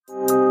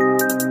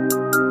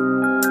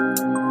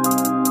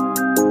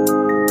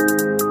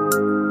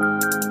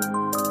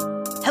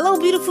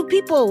beautiful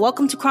people.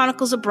 Welcome to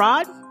Chronicles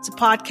Abroad. It's a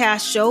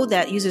podcast show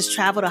that uses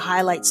travel to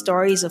highlight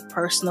stories of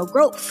personal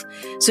growth.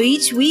 So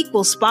each week,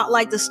 we'll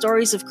spotlight the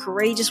stories of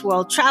courageous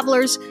world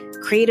travelers,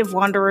 creative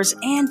wanderers,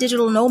 and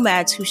digital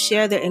nomads who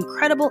share their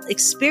incredible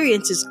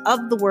experiences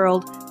of the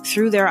world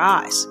through their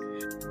eyes.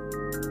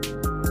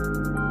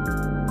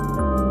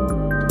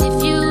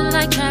 If you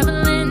like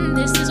traveling,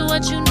 this is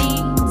what you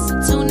need.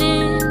 So tune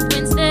in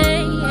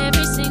Wednesday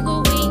every single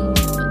week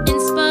for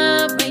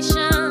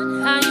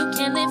inspiration, how you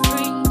can live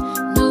free.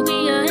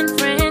 Nubia and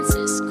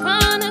Francis,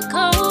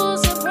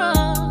 Chronicles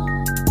Abroad.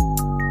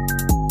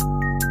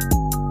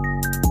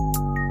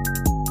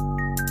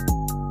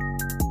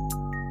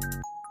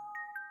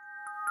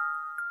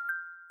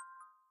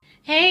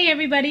 Hey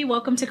everybody,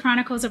 welcome to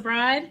Chronicles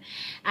Abroad.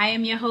 I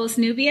am your host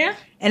Nubia.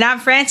 And I'm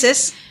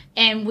Francis.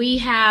 And we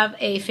have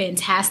a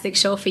fantastic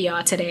show for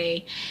y'all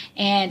today.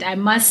 And I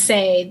must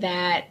say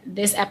that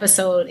this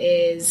episode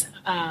is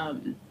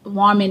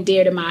warm and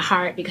dear to my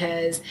heart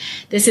because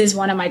this is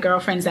one of my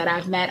girlfriends that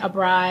I've met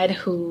abroad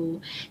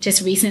who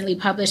just recently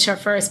published her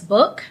first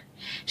book.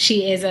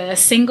 She is a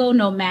single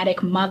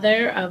nomadic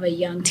mother of a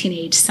young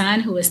teenage son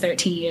who is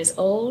 13 years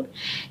old.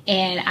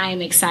 And I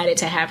am excited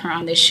to have her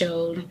on this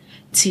show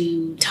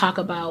to talk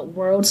about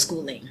world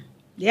schooling.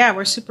 Yeah,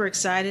 we're super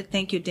excited.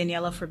 Thank you,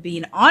 Daniela, for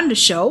being on the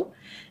show.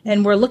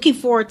 And we're looking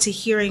forward to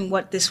hearing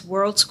what this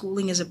world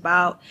schooling is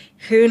about,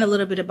 hearing a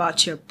little bit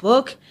about your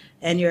book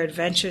and your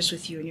adventures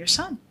with you and your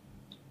son.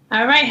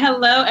 All right.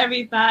 Hello,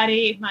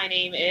 everybody. My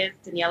name is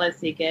Daniela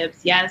C.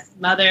 Gibbs. Yes,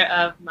 mother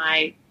of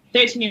my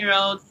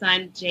 13-year-old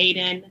son,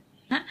 Jaden.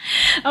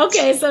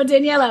 Okay, so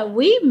Daniela,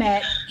 we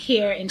met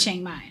here in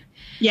Chiang Mai.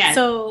 Yes.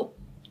 So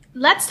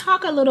let's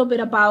talk a little bit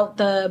about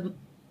the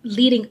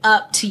leading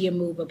up to your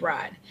move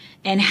abroad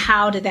and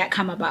how did that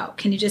come about?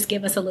 Can you just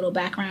give us a little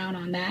background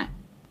on that?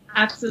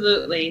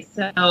 Absolutely.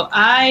 So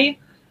I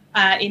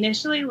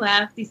initially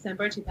left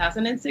December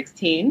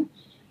 2016,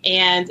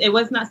 and it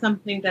was not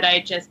something that I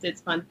just did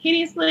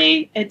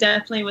spontaneously. It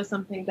definitely was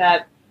something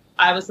that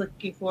I was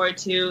looking forward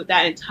to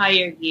that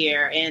entire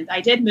year. And I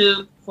did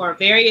move for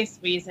various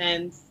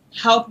reasons,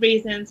 health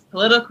reasons,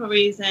 political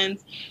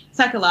reasons,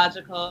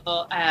 psychological.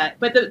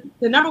 But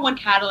the number one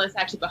catalyst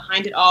actually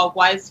behind it all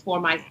was for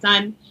my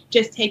son,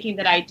 just taking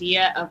that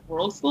idea of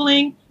world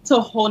schooling to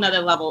a whole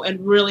nother level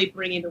and really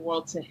bringing the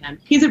world to him.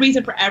 He's a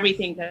reason for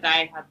everything that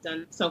I have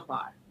done so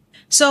far.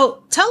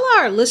 So tell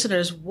our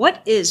listeners,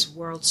 what is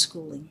world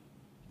schooling?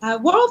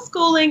 World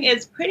schooling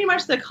is pretty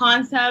much the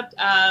concept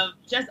of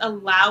just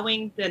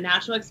allowing the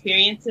natural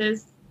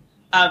experiences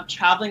of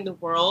traveling the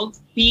world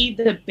be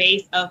the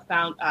base of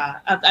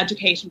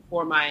education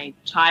for my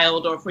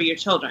child or for your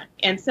children.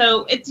 And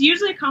so it's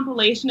usually a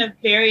compilation of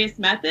various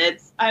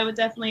methods, I would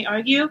definitely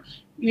argue.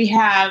 We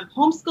have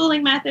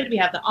homeschooling method, we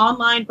have the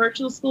online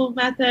virtual school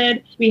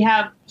method, we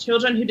have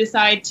children who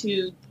decide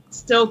to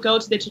still go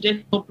to the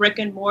traditional brick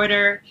and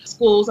mortar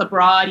schools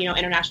abroad,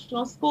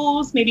 international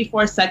schools, maybe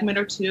for a segment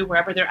or two,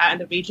 wherever they're at in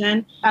the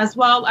region, as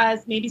well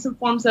as maybe some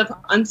forms of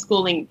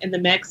unschooling in the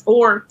mix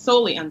or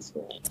solely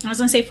unschooling. I was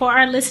going to say, for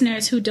our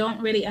listeners who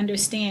don't really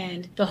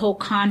understand the whole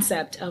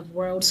concept of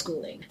world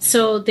schooling.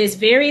 So there's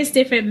various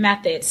different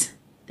methods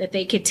that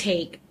they could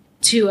take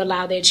to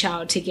allow their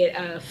child to get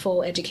a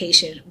full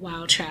education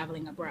while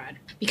traveling abroad.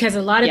 Because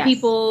a lot of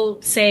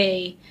people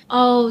say,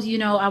 oh,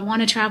 I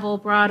want to travel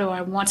abroad or I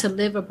want to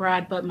live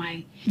abroad, but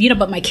my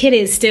kid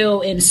is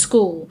still in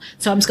school.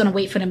 So I'm just going to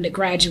wait for them to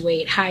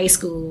graduate high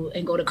school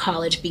and go to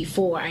college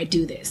before I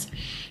do this.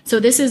 So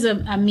this is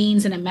a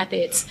means and a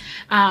methods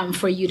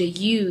for you to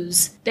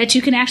use that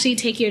you can actually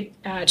take your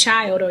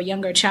child or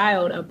younger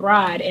child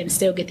abroad and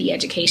still get the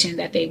education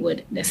that they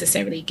would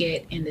necessarily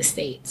get in the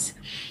States.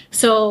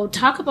 So let's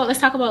talk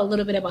about a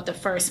little bit about the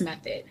first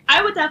method.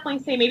 I would definitely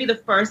say maybe the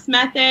first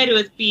method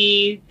would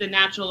be the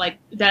natural, like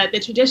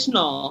the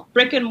traditional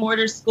brick and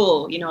mortar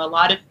school. A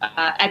lot of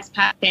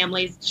expat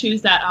families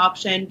choose that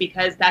option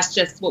because that's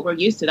just what we're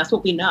used to. That's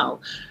what we know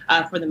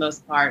for the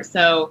most part.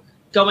 So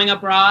going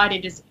abroad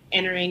and just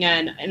entering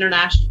an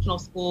international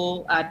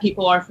school,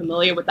 people are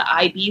familiar with the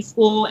IB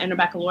school,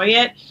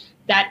 Interbaccalaureate,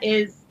 that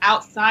is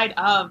outside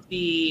of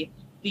the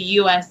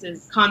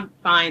U.S.'s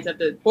confines of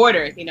the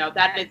borders,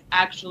 that is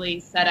actually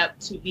set up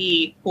to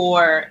be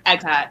for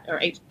expat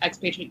or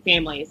expatriate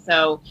families.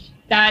 So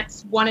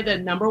that's one of the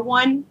number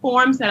one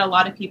forms that a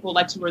lot of people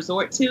like to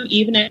resort to,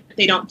 even if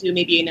they don't do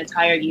maybe an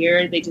entire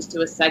year, they just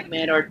do a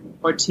segment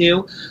or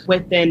two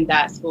within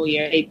that school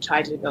year. They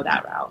try to go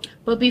that route.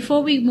 But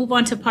before we move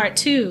on to part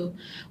two,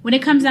 when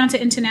it comes down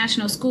to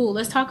international school,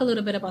 let's talk a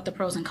little bit about the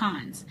pros and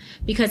cons,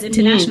 because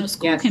international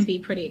school can be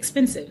pretty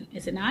expensive,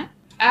 is it not?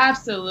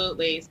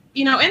 Absolutely.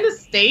 In the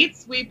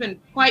States, we've been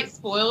quite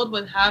spoiled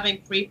with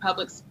having free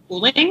public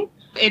schooling.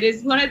 It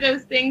is one of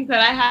those things that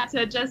I had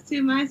to adjust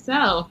to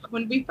myself.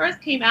 When we first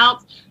came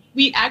out,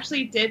 we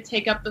actually did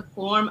take up the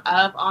form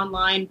of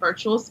online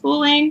virtual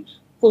schooling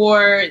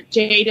for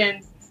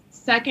Jaden's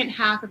second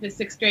half of his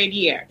 6th grade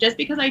year, just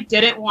because I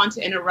didn't want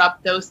to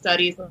interrupt those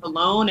studies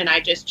alone. And I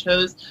just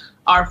chose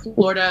our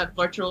Florida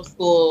virtual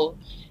school.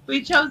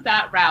 We chose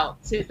that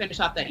route to finish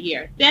off that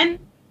year. Then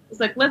it's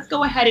like, let's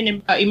go ahead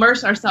and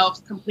immerse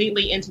ourselves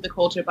completely into the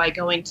culture by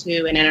going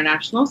to an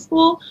international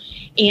school.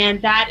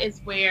 And that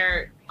is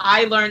where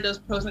I learned those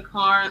pros and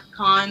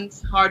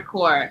cons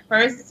hardcore.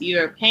 First,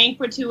 you're paying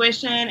for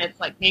tuition. It's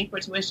like paying for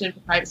tuition for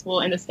private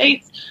school in the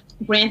States.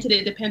 Granted,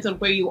 it depends on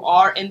where you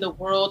are in the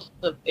world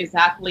of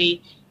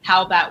exactly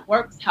how that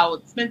works, how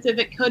expensive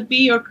it could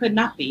be or could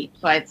not be.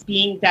 But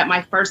being that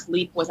my first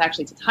leap was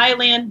actually to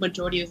Thailand,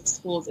 majority of the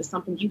schools is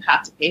something you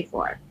have to pay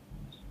for.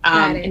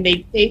 And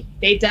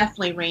they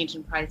definitely range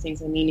in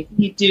pricings. I mean, if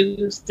you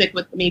do stick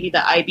with maybe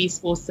the IB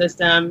school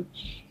system,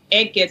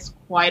 it gets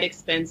quite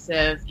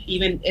expensive.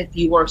 Even if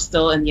you were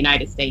still in the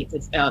United States,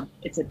 it's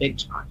a big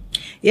chunk.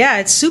 Yeah,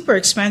 it's super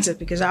expensive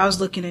because I was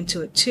looking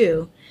into it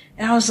too.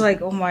 And I was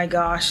like, oh my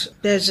gosh,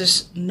 there's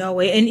just no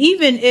way. And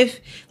even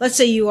if, let's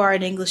say you are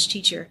an English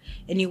teacher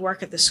and you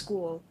work at the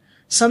school,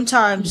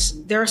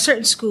 sometimes there are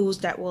certain schools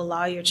that will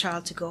allow your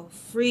child to go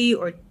free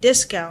or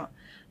discount.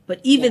 But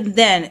even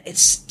then,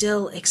 it's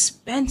still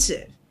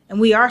expensive.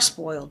 And we are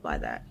spoiled by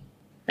that.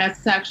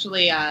 That's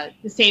actually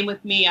the same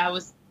with me. I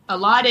was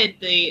allotted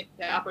the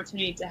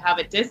opportunity to have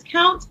a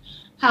discount.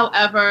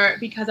 However,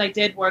 because I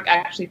did work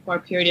actually for a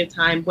period of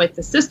time with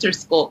the sister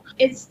school,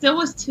 it still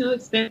was too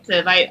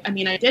expensive. I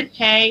mean, I did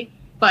pay,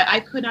 but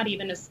I could not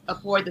even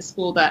afford the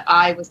school that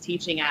I was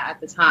teaching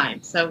at the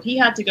time. So he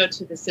had to go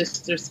to the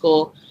sister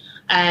school.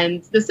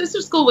 And the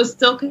sister school was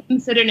still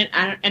considered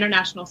an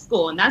international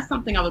school. And that's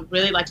something I would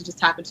really like to just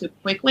tap into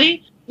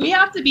quickly. We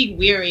have to be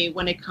wary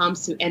when it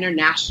comes to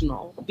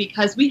international,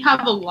 because we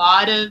have a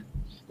lot of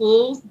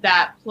schools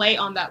that play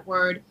on that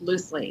word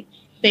loosely.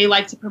 They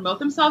like to promote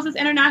themselves as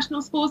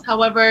international schools.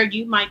 However,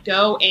 you might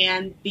go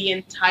and the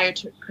entire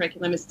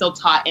curriculum is still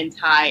taught in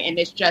Thai. And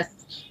it's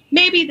just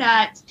maybe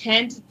that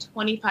 10 to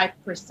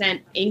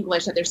 25%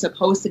 English that they're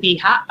supposed to be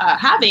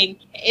having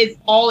is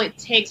all it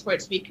takes for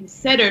it to be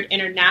considered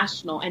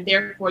international. And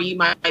therefore, you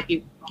might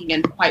be walking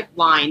in quite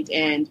blind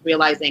and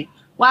realizing,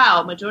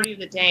 wow, majority of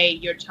the day,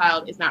 your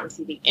child is not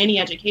receiving any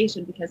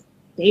education because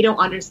they don't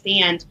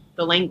understand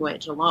the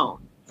language alone.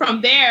 From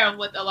there,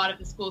 what a lot of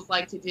the schools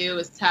like to do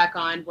is tack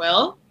on,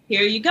 well,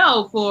 here you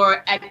go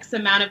for X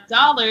amount of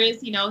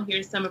dollars. You know,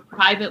 here's some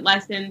private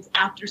lessons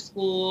after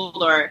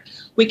school, or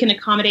we can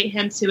accommodate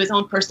him to his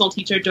own personal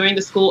teacher during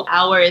the school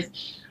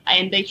hours.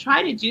 And they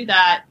try to do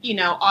that, you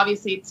know,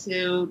 obviously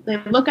they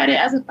look at it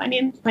as a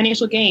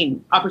financial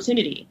gain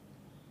opportunity.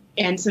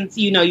 And since,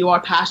 you know, you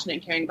are passionate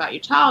and caring about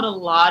your child, a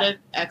lot of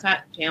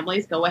expat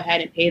families go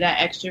ahead and pay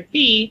that extra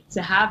fee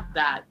to have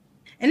that.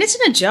 And it's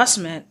an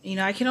adjustment. You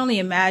know, I can only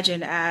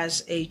imagine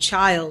as a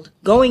child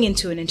going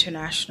into an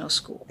international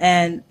school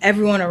and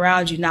everyone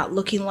around you not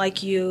looking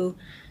like you,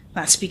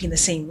 not speaking the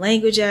same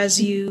language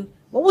as you.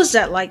 What was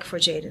that like for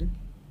Jaden?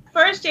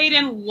 First,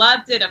 Jaden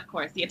loved it, of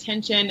course. The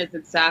attention is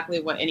exactly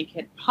what any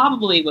kid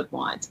probably would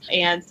want.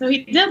 And so he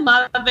did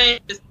love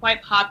it. It was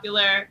quite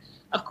popular.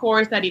 Of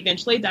course, that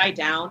eventually died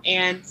down.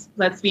 And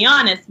let's be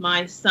honest,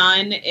 my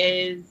son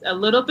is a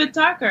little bit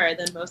darker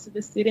than most of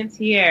the students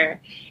here.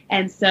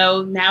 And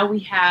so now we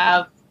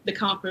have the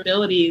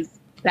comparabilities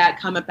that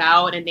come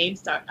about and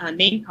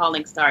name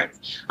calling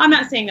starts. I'm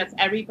not saying that's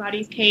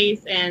everybody's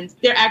case, and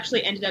there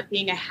actually ended up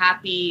being a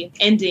happy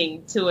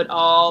ending to it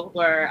all.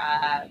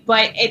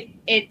 But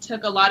it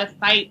took a lot of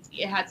fight.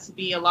 It had to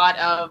be a lot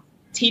of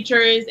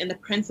teachers and the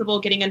principal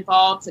getting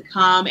involved to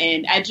come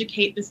and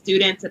educate the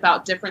students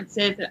about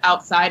differences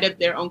outside of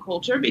their own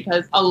culture,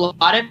 because a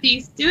lot of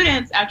these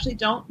students actually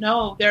don't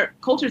know their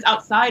cultures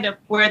outside of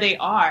where they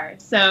are.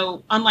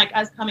 So unlike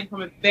us coming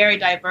from a very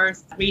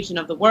diverse region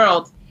of the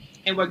world,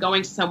 and we're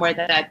going to somewhere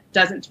that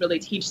doesn't really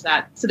teach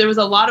that. So there was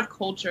a lot of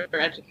culture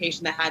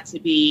education that had to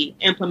be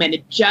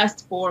implemented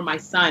just for my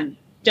son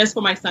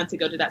to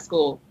go to that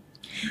school.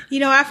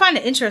 You know, I find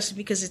it interesting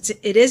because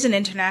it is an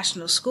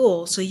international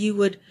school. So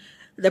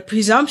the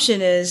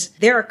presumption is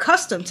they're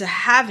accustomed to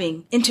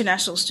having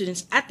international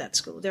students at that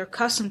school. They're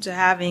accustomed to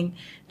having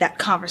that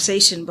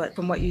conversation. But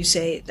from what you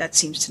say, that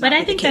seems to not be the case.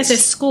 But I think that's a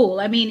school.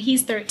 I mean,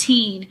 he's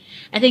 13.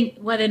 I think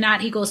whether or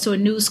not he goes to a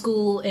new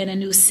school in a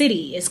new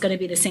city, it's going to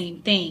be the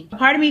same thing.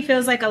 Part of me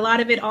feels like a lot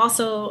of it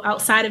also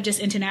outside of just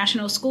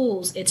international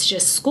schools, it's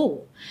just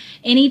school.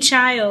 Any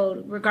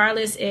child,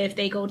 regardless if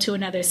they go to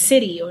another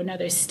city or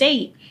another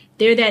state,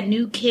 they're that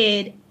new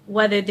kid.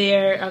 Whether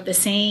they're of the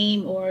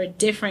same or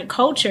different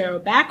culture or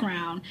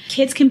background,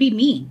 kids can be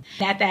mean.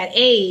 At that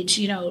age,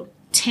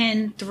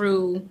 10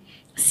 through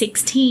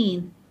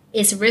 16,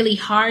 it's really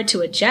hard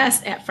to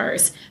adjust at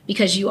first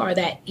because you are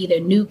that either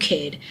new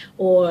kid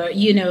or,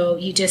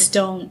 you just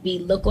don't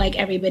look like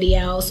everybody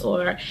else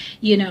or,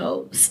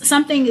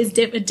 something is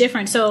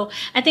different. So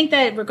I think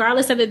that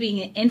regardless of it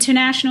being an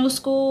international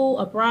school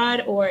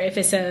abroad or if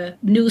it's a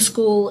new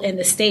school in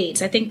the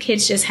States, I think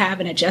kids just have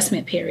an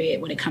adjustment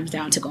period when it comes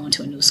down to going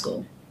to a new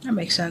school. That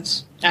makes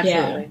sense.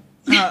 Absolutely.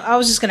 Yeah. I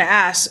was just going to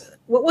ask,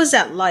 what was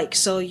that like?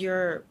 So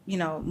you're,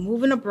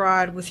 moving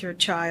abroad with your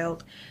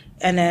child,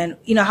 and then,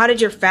 how did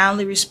your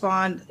family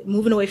respond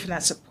moving away from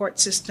that support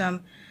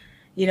system?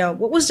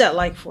 What was that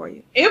like for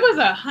you? It was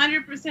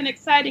 100%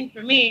 exciting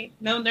for me.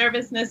 No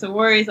nervousness or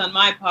worries on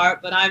my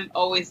part, but I've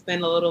always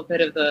been a little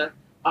bit of the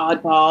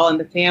oddball in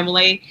the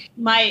family.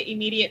 My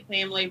immediate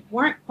family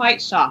weren't quite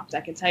shocked,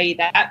 I can tell you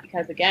that,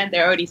 because again,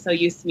 they're already so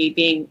used to me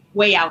being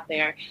way out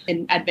there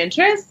and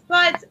adventurous.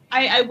 But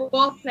I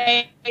will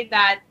say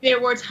that there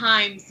were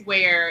times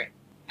where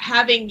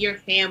having your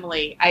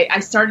family, I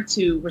started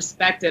to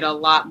respect it a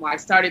lot more. I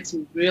started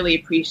to really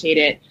appreciate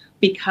it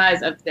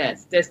because of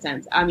this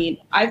distance. I mean,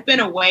 I've been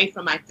away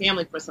from my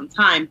family for some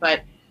time,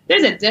 but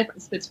there's a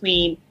difference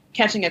between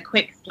catching a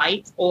quick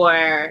flight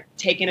or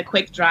taking a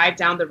quick drive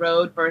down the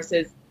road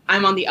versus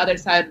I'm on the other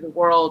side of the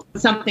world.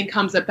 Something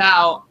comes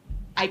about,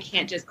 I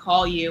can't just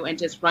call you and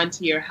just run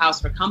to your house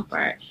for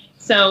comfort.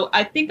 So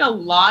I think a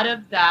lot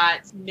of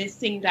that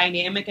missing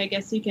dynamic, I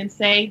guess you can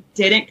say,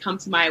 didn't come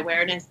to my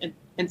awareness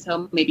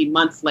until maybe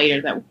months later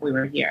that we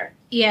were here.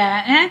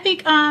 Yeah. And I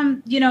think,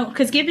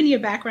 because given your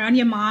background,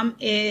 your mom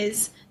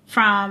is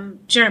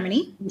from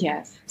Germany.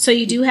 Yes. So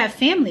you do have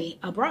family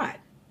abroad.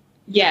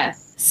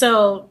 Yes.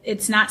 So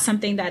it's not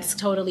something that's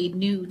totally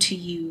new to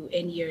you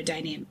in your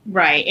dynamic.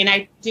 Right. And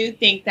I do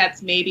think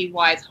that's maybe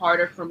why it's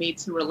harder for me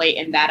to relate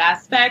in that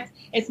aspect.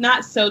 It's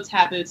not so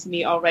taboo to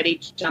me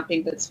already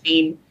jumping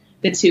between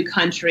the two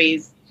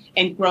countries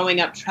and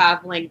growing up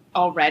traveling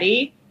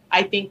already.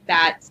 I think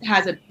that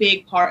has a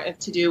big part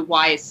to do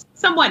why it's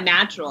somewhat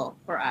natural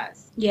for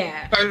us.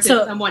 Yeah.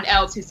 Versus someone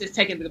else who's just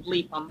taking the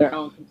leap on their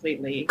own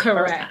completely.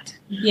 Correct.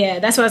 Yeah,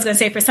 that's what I was going to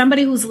say. For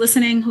somebody who's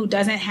listening who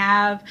doesn't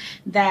have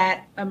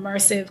that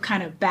immersive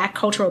kind of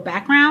cultural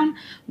background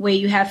where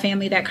you have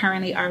family that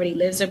currently already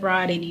lives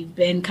abroad and you've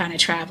been kind of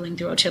traveling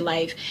throughout your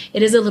life,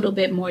 it is a little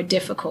bit more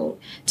difficult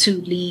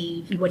to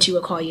leave what you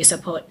would call your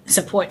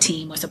support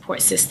team or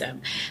support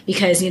system.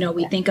 Because,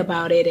 we think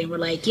about it and we're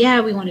like,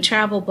 yeah, we want to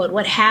travel, but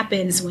what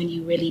happens when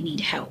you really need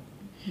help?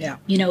 Yeah.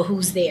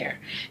 Who's there?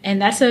 And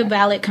that's a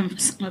valid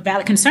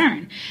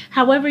concern.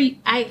 However,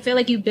 I feel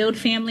like you build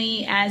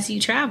family as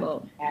you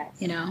travel.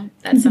 Yes.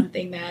 That's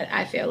something that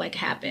I feel like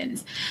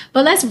happens.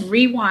 But let's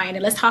rewind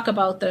and let's talk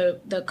about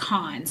the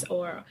cons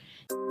or...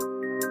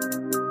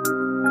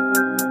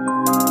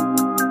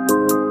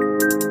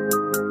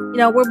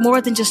 We're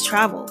more than just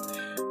travel.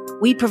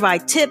 We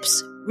provide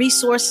tips,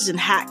 resources, and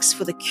hacks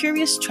for the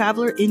curious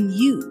traveler in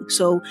you.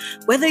 So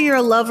whether you're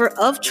a lover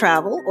of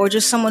travel or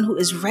just someone who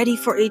is ready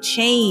for a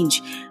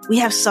change, we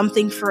have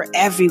something for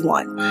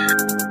everyone.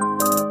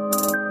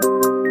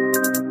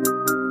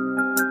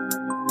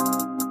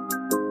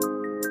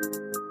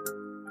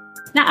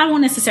 Now, I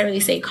won't necessarily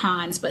say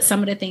cons, but some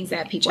of the things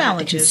that people have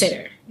to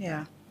consider.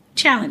 Yeah.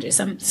 Challenges,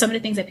 some of the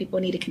things that people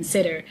need to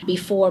consider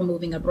before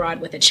moving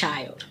abroad with a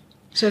child.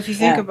 So if you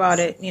think about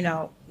it,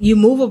 you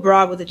move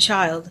abroad with a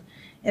child.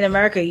 In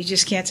America, you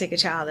just can't take a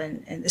child,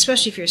 and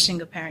especially if you're a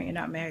single parent, you're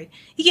not married.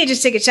 You can't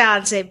just take a child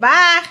and say,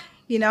 bye,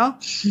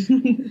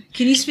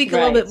 Can you speak a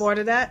little bit more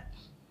to that?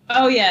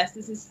 Oh, yes.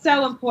 This is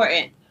so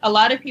important. A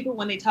lot of people,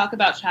 when they talk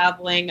about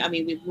traveling,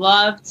 we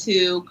love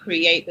to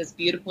create this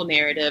beautiful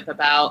narrative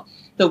about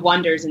the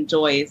wonders and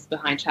joys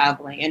behind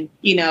traveling. And,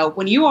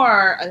 when you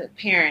are a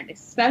parent,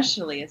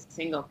 especially a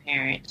single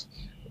parent,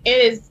 it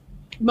is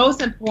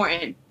most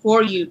important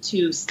for you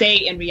to stay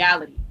in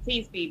reality.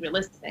 Please be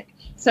realistic.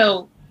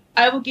 So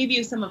I will give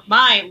you some of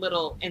my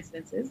little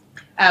instances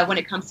when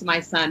it comes to my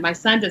son. My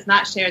son does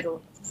not share the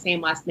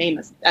same last name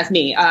as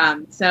me.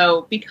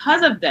 So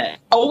because of this,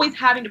 always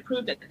having to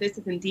prove that this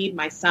is indeed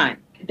my son,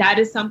 that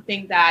is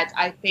something that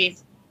I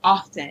face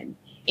often.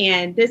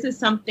 And this is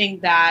something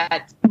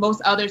that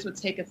most others would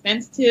take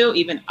offense to.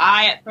 Even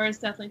I at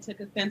first definitely took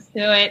offense to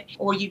it.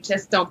 Or you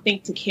just don't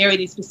think to carry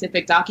these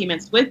specific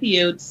documents with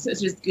you,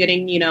 such as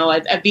getting,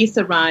 a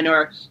visa run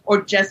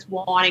or just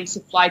wanting to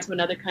fly to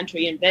another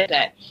country and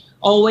visit.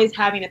 Always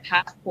having a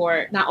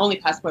passport, not only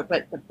passport,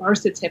 but the birth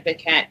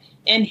certificate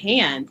in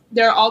hand.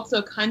 There are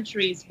also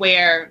countries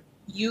where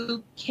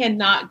you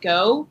cannot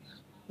go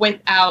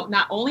without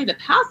not only the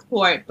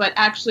passport, but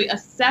actually a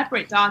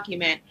separate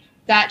document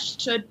that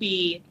should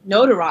be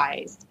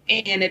notarized.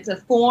 And it's a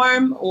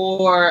form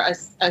or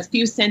a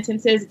few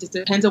sentences. It just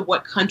depends on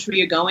what country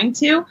you're going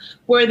to,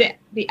 where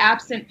the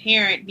absent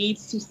parent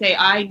needs to say,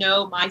 I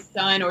know my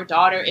son or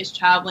daughter is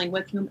traveling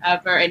with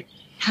whomever, and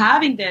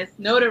having this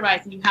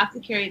notarized, and you have to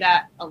carry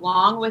that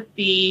along with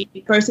the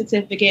birth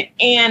certificate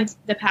and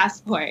the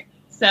passport.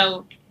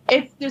 So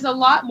there's a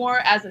lot more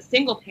as a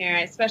single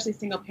parent, especially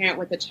single parent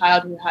with a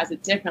child who has a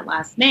different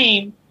last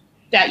name,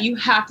 that you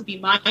have to be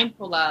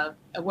mindful of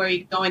where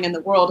you're going in the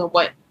world and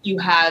what you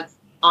have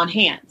on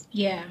hand.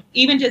 Yeah.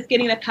 Even just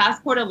getting the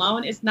passport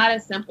alone is not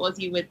as simple as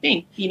you would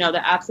think.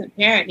 The absent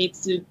parent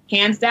needs to,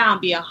 hands down,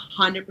 be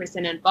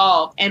 100%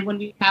 involved. And when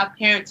we have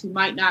parents who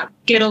might not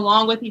get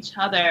along with each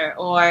other,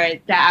 or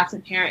the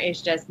absent parent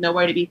is just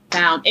nowhere to be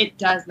found, it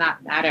does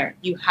not matter.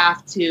 You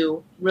have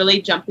to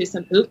really jump through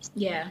some hoops.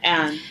 Yeah.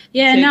 And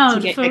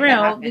for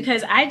real,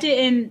 because I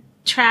didn't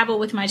travel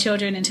with my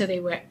children until they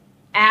were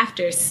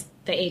after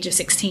the age of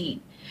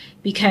 16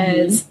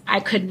 because I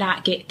could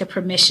not get the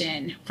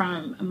permission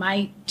from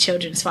my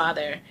children's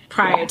father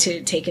prior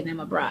to taking them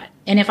abroad.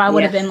 And if I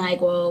would have been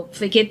like, well,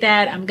 forget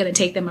that, I'm going to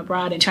take them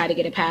abroad and try to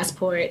get a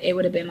passport, it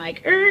would have been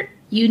like,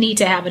 you need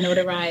to have a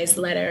notarized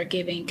letter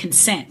giving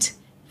consent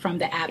from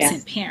the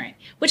absent parent,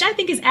 which I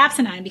think is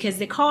asinine because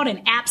they're called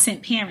an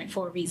absent parent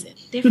for a reason.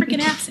 They're freaking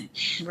absent.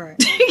 Right.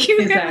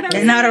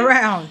 They're not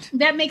around.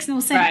 That makes no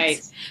sense.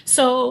 Right.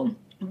 So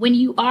when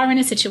you are in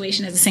a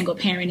situation as a single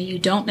parent and you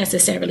don't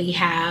necessarily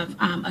have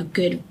a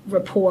good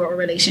rapport or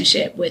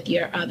relationship with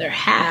your other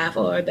half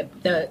or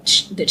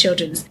the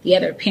children's, the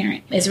other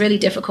parent, it's really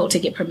difficult to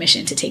get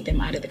permission to take them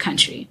out of the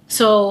country.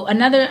 So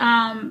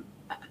another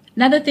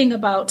thing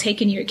about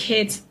taking your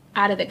kids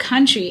out of the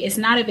country is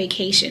not a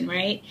vacation,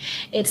 right?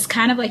 It's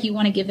kind of like you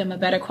want to give them a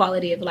better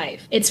quality of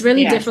life. It's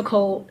really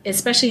difficult,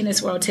 especially in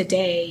this world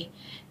today.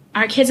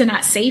 Our kids are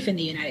not safe in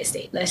the United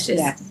States. Let's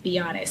just be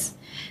honest.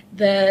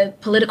 The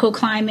political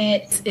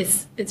climate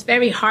it's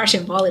very harsh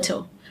and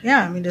volatile.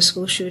 Yeah, I mean, the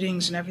school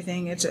shootings and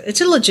everything, it's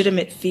a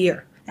legitimate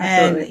fear.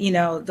 Absolutely. And, you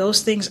know,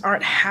 those things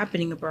aren't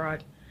happening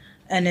abroad.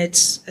 And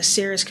it's a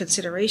serious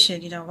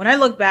consideration. You know, when I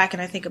look back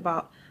and I think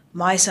about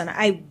my son,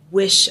 I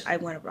wish I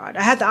went abroad.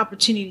 I had the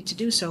opportunity to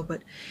do so,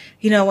 but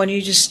you know, when you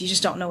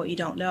just don't know what you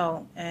don't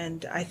know.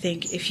 And I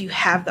think if you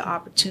have the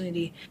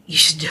opportunity, you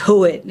should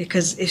do it,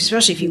 because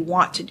especially if you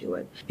want to do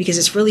it, because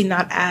it's really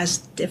not as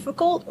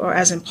difficult or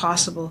as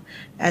impossible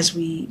as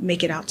we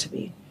make it out to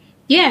be.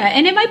 Yeah,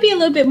 and it might be a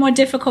little bit more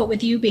difficult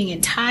with you being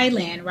in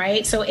Thailand,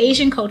 right? So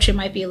Asian culture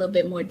might be a little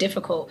bit more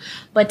difficult.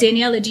 But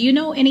Daniela, do you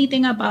know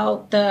anything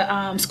about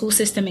the school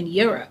system in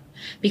Europe?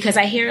 Because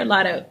I hear a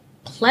lot of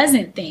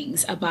pleasant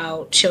things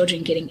about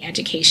children getting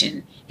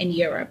education in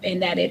Europe,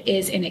 and that it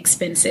is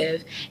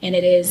inexpensive and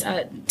it is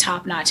a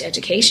top-notch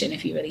education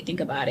if you really think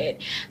about it.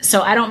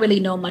 So I don't really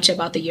know much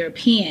about the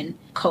European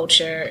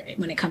culture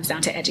when it comes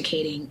down to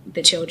educating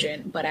the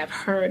children, but I've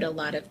heard a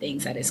lot of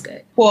things that is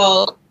good.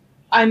 Well,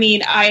 I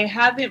mean, I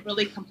haven't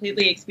really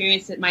completely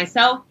experienced it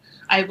myself.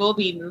 I will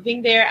be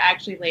moving there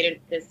actually later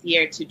this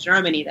year to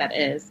Germany, that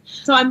is.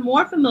 So I'm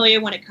more familiar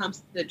when it comes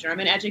to the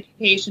German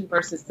education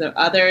versus the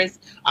others.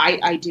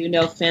 I do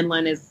know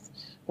Finland is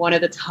one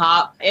of the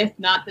top, if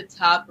not the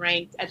top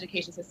ranked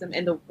education system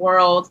in the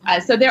world.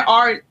 So there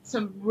are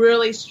some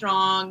really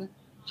strong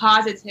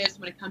positives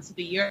when it comes to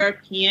the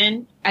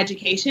European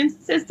education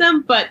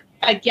system. But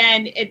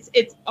again,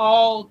 it's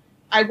all,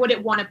 I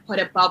wouldn't want to put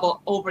a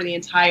bubble over the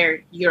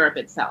entire Europe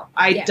itself.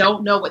 I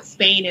don't know what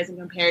Spain is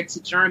compared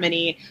to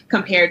Germany,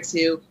 compared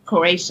to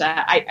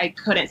Croatia. I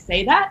couldn't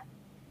say that,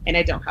 and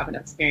I don't have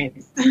enough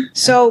experience.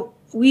 So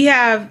we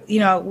have, you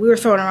know, we were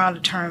throwing around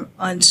the term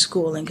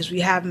unschooling because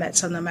we have met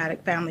some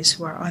nomadic families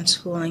who are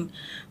unschooling,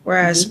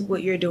 whereas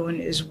what you're doing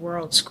is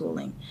world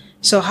schooling.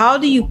 So how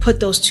do you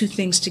put those two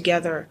things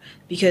together?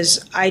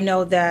 Because I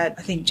know that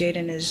I think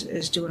Jaden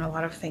is doing a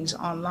lot of things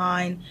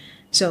online.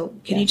 So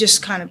can you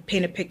just kind of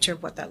paint a picture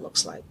of what that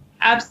looks like?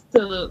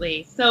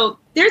 Absolutely. So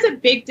there's a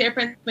big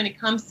difference when it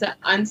comes to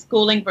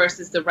unschooling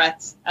versus the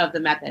rest of the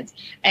methods.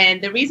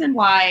 And the reason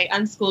why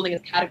unschooling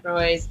is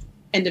categorized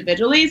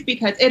individually is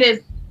because it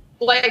is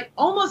like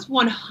almost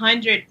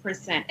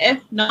 100%,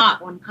 if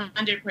not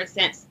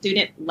 100%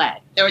 student-led.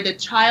 Or the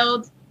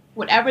child,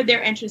 whatever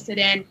they're interested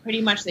in,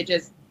 pretty much they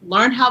just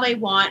learn how they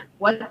want,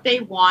 what they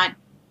want,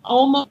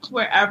 almost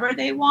wherever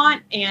they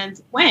want and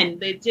when.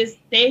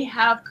 They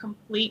have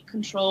complete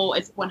control.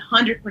 It's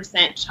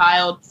 100%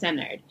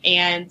 child-centered.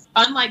 And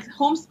unlike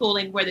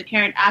homeschooling where the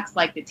parent acts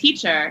like the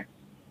teacher,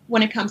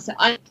 when it comes to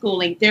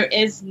unschooling, there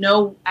is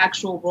no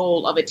actual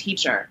role of a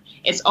teacher.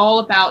 It's all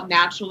about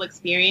natural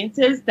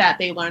experiences that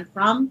they learn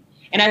from.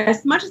 And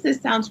as much as this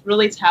sounds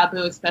really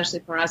taboo, especially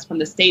for us from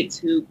the States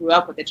who grew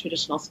up with the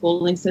traditional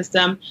schooling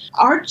system,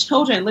 our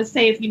children, let's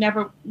say if you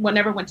never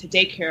went to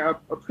daycare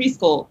or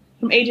preschool,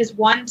 from ages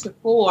 1 to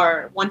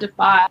 4, 1 to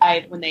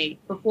 5,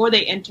 before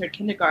they entered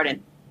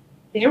kindergarten,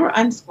 they were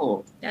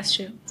unschooled. That's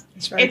true.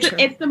 That's very true.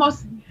 It's the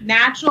most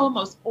natural,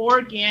 most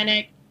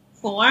organic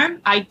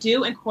form. I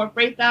do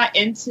incorporate that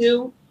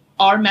into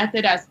our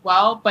method as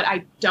well, but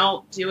I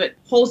don't do it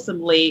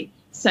wholesomely,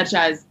 such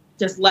as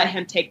just let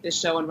him take this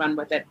show and run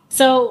with it.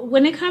 So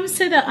when it comes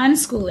to the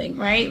unschooling,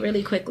 right,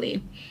 really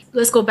quickly,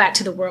 let's go back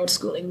to the world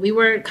schooling. We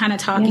were kind of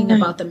talking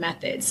about the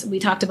methods. We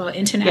talked about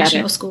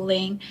international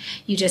schooling.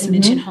 You just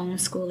mentioned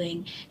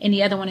homeschooling. And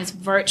the other one is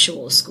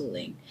virtual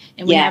schooling.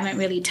 And we haven't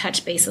really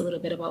touched base a little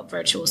bit about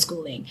virtual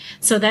schooling.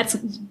 So that's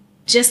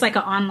just like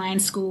an online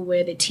school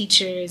where the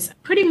teachers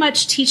pretty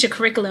much teach a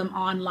curriculum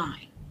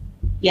online.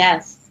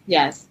 Yes.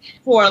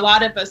 For a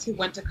lot of us who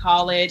went to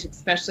college,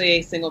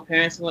 especially single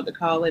parents who went to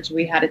college,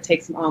 we had to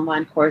take some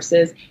online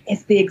courses.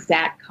 It's the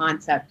exact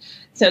concept.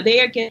 So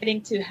they are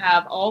getting to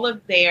have all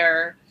of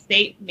their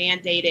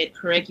state-mandated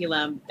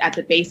curriculum at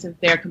the base of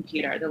their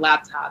computer, the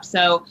laptop.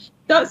 So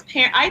those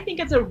parents, I think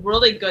it's a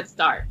really good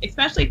start,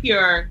 especially if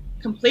you're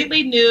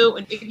completely new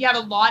and if you have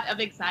a lot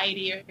of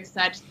anxiety or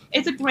such.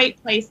 It's a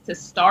great place to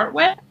start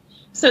with.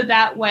 So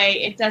that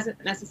way it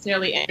doesn't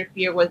necessarily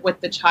interfere with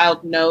what the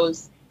child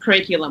knows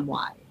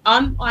curriculum-wise.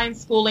 online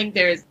schooling,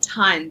 there's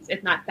tons,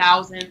 if not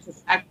thousands.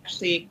 It's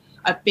actually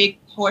a big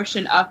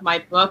portion of my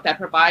book that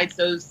provides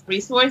those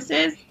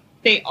resources.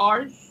 They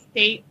are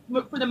state,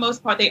 for the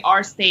most part, they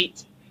are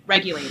state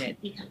regulated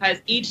because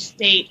each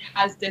state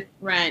has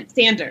different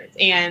standards.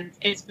 And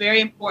it's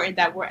very important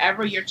that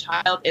wherever your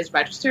child is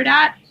registered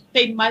at,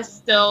 they must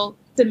still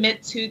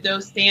submit to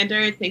those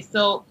standards. They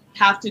still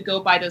have to go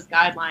by those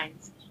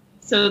guidelines.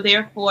 So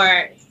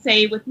therefore,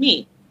 say with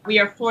me, we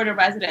are Florida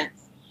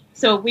residents.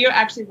 So we are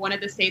actually one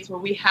of the states where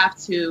we have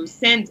to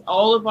send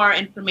all of our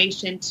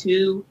information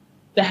to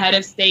the head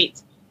of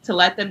state to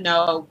let them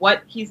know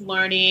what he's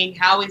learning,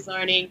 how he's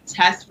learning,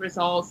 test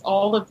results,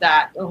 all of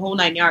that, the whole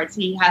 9 yards.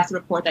 He has to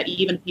report that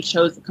even if he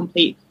chose the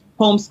complete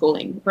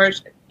homeschooling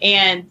version.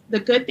 And the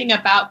good thing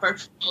about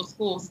virtual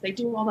schools is they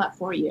do all that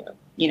for you.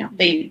 You know,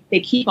 they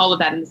keep all of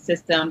that in the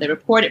system. They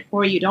report it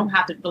for you. You don't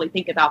have to really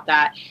think about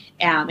that.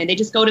 And they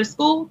just go to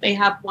school. They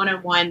have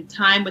one-on-one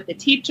time with the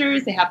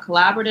teachers. They have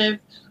collaborative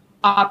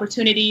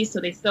opportunities. So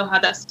they still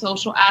have that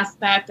social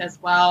aspect as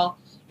well.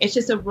 It's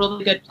just a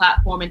really good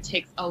platform and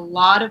takes a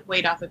lot of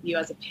weight off of you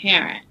as a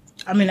parent.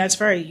 I mean, that's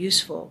very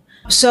useful.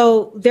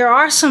 So there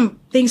are some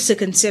things to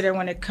consider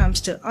when it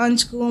comes to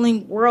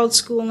unschooling, world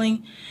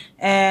schooling.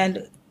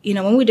 And, you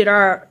know, when we did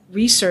our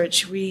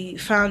research, we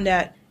found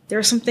that there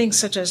are some things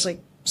such as like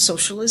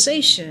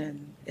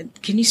socialization.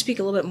 Can you speak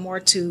a little bit more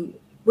to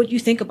what you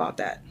think about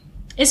that?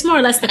 It's more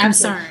or less the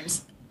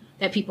concerns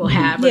that people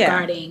have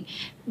regarding,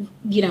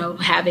 you know,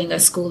 having a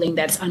schooling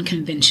that's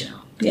unconventional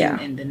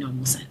in the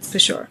normal sense. For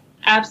sure.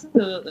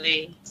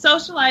 Absolutely.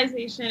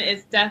 Socialization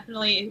is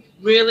definitely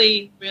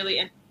really, really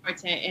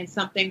important and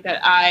something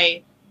that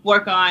I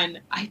work on,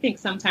 I think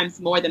sometimes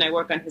more than I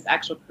work on his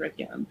actual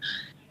curriculum.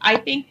 I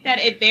think that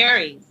it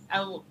varies.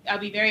 I'll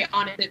be very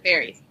honest, it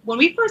varies. When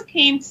we first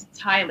came to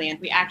Thailand,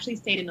 we actually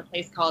stayed in a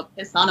place called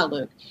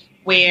Sihanouk,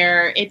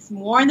 where it's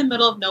more in the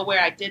middle of nowhere.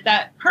 I did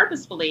that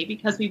purposefully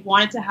because we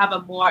wanted to have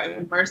a more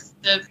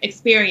immersive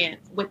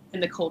experience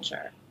within the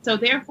culture. So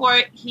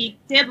therefore, he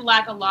did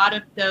lack a lot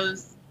of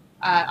those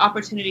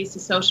opportunities to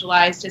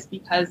socialize just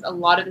because a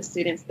lot of the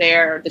students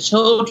there, the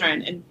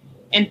children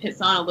in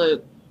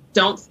Sihanouk,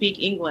 don't speak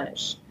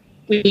English.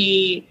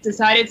 We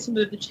decided to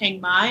move to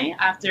Chiang Mai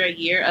after a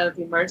year of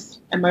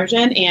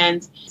immersion,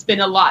 and it's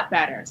been a lot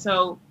better.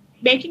 So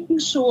making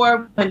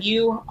sure when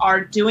you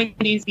are doing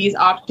these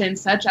options,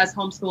 such as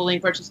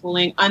homeschooling, virtual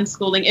schooling,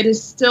 unschooling, it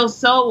is still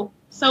so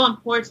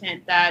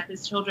important that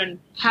these children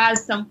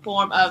has some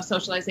form of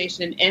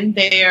socialization in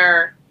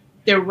their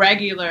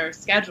regular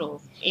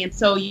schedules. And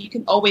so you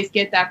can always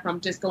get that from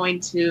just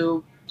going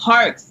to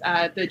parks,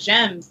 the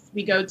gyms.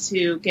 We go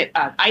to get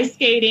ice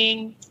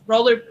skating,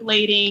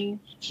 rollerblading.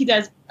 He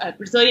does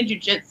Brazilian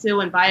jiu-jitsu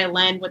and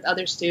violin with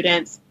other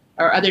students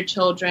or other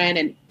children,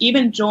 and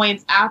even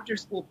joins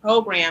after-school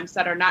programs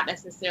that are not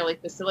necessarily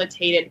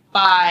facilitated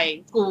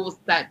by schools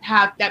that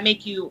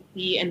make you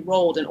be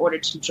enrolled in order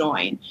to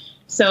join.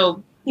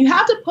 So you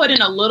have to put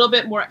in a little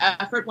bit more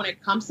effort when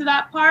it comes to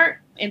that part.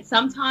 And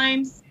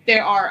sometimes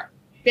there are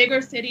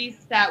bigger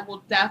cities that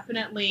will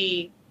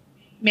definitely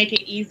make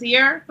it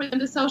easier for them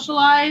to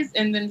socialize.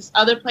 And then there's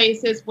other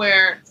places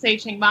where, say,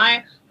 Chiang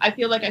Mai, I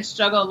feel like I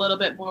struggle a little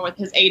bit more with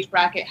his age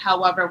bracket.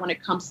 However, when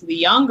it comes to the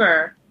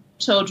younger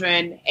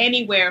children,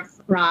 anywhere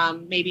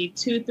from maybe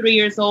 2-3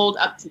 years old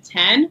up to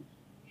 10,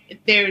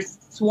 there's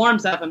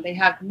swarms of them. They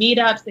have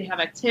meetups, they have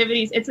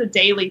activities. It's a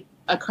daily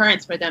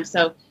occurrence for them.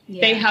 So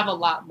they have a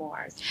lot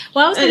more.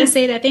 Well, I was going to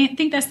say that I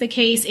think that's the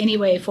case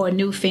anyway for a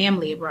new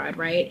family abroad,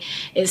 right?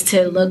 Is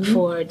to look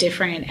for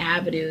different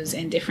avenues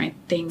and different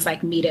things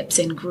like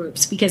meetups and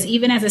groups, because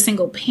even as a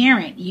single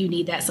parent, you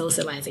need that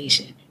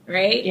socialization,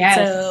 right? Yes.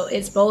 So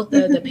it's both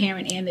the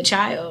parent and the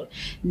child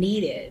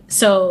need it.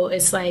 So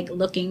it's like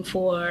looking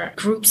for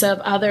groups of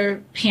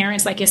other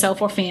parents like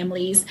yourself or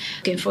families,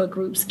 looking for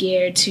groups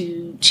geared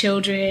to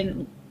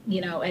children,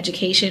 you know,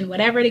 education,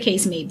 whatever the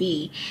case may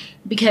be.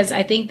 Because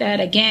I think that,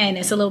 again,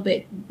 it's a little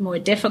bit more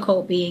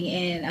difficult being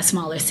in a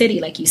smaller city,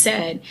 like you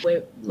said,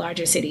 where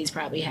larger cities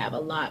probably have a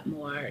lot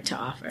more to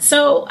offer.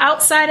 So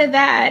outside of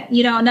that,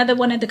 you know, another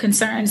one of the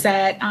concerns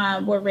that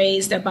were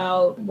raised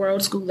about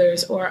world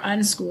schoolers or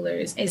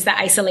unschoolers is the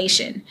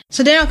isolation.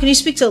 So Danielle, can you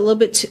speak a little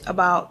bit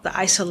about the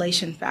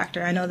isolation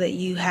factor? I know that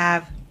you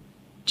have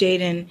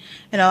Jaden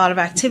in a lot of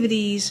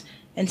activities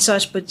and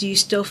such, but do you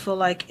still feel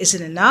like, is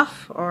it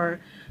enough? Or,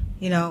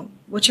 you know,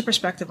 what's your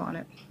perspective on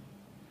it?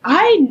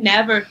 I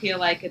never feel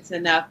like it's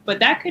enough, but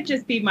that could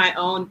just be my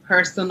own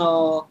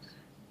personal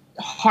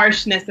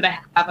harshness that I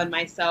have on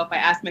myself. I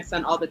ask my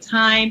son all the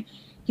time,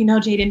 you know,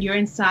 Jaden, you're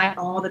inside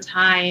all the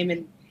time.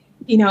 And,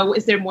 you know,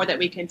 is there more that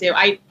we can do?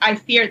 I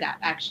fear that,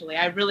 actually.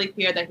 I really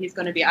fear that he's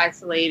going to be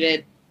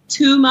isolated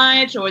too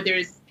much, or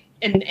there's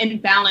an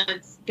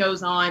imbalance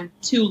goes on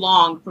too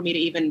long for me to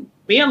even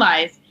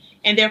realize,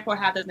 and therefore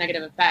have those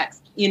negative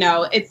effects. You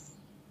know, it's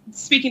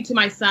speaking to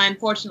my son.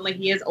 Fortunately,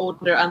 he is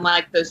older,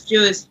 unlike those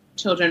Jewish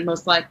children,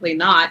 most likely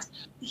not,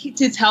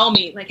 to tell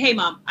me like, hey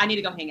mom, I need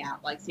to go hang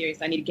out. Like,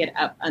 seriously, I need to get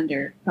up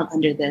from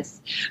under this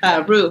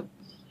roof.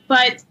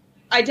 But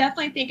I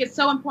definitely think it's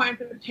so important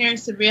for the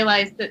parents to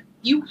realize that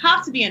you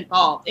have to be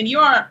involved, and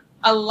you're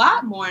a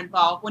lot more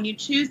involved when you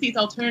choose these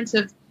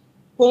alternative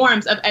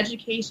forms of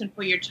education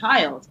for your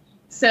child.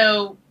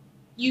 So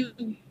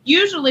you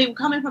usually,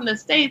 coming from the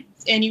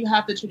States and you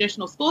have the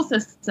traditional school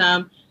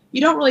system,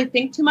 you don't really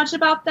think too much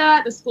about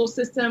that. The school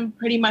system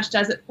pretty much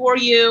does it for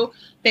you.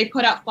 They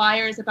put out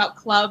flyers about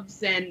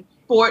clubs and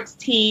sports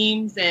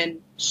teams, and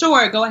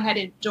sure, go ahead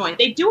and join.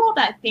 They do all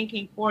that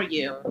thinking for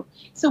you.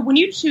 So when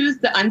you choose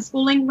the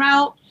unschooling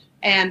route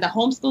and the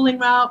homeschooling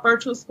route,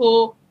 virtual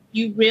school,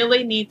 you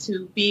really need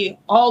to be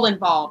all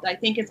involved. I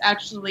think it's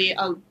actually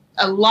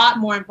a lot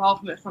more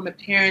involvement from a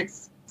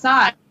parent's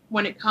side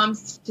when it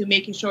comes to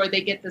making sure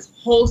they get this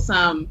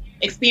wholesome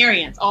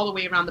experience all the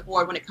way around the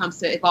board when it comes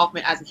to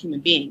involvement as a human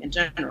being in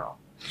general.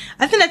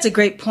 I think that's a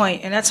great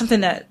point, and that's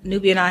something that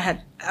Nubia and I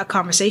had a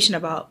conversation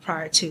about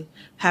prior to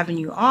having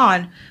you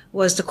on,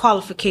 was the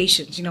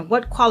qualifications. You know,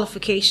 what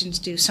qualifications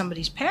do some of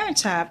these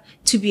parents have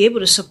to be able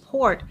to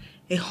support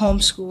a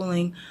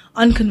homeschooling,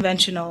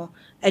 unconventional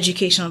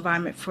educational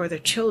environment for their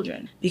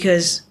children?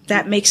 Because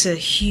that makes a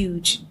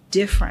huge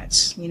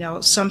difference. You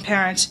know, some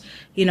parents,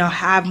 you know,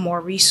 have more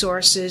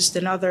resources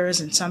than others,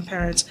 and some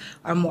parents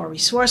are more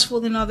resourceful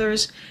than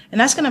others,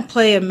 and that's going to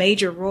play a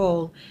major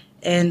role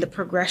in the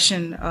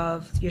progression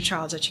of your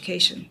child's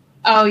education.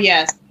 Oh,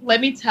 yes.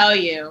 Let me tell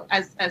you,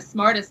 as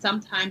smart as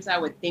sometimes I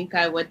would think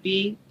I would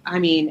be, I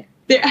mean,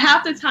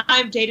 half the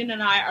time Jaden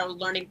and I are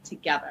learning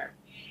together.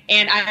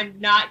 And I'm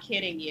not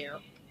kidding you.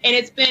 And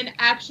it's been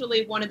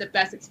actually one of the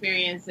best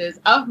experiences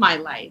of my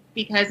life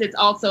because it's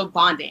also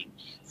bonding.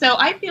 So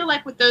I feel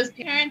like with those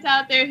parents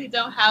out there who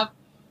don't have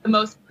the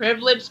most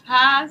privileged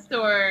past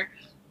or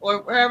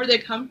wherever they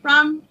come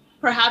from,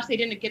 perhaps they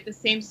didn't get the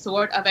same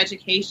sort of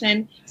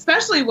education,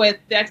 especially with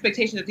the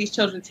expectations of these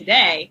children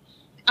today.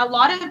 A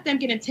lot of them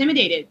get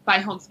intimidated by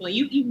homeschooling.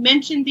 You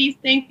mentioned these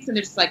things and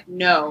they're just like,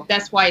 no,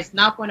 that's why it's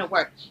not going to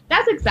work.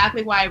 That's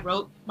exactly why I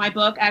wrote my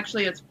book.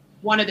 Actually, it's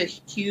one of the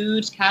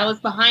huge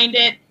catalysts behind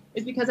it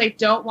is because I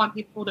don't want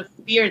people to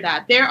fear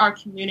that. There are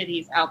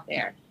communities out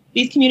there.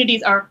 These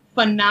communities are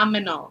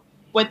phenomenal.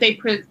 What they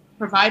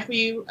provide for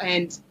you,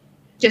 and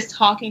just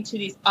talking to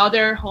these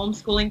other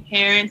homeschooling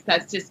parents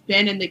that's just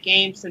been in the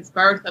game since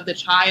birth of the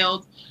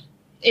child.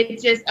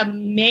 It's just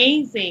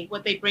amazing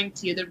what they bring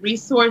to you. The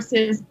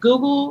resources,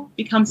 Google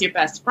becomes your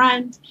best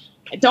friend.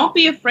 Don't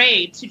be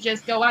afraid to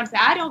just go out and say,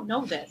 I don't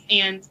know this.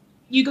 And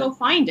you go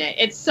find it.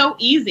 It's so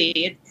easy.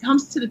 It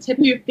comes to the tip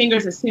of your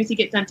fingers as soon as you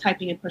get done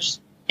typing and push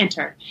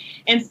enter.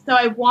 And so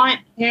I want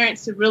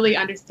parents to really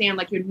understand,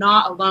 like, you're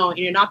not alone.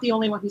 You're not the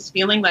only one who's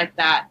feeling like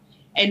that.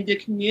 And the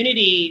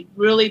community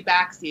really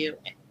backs you.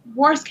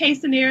 Worst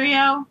case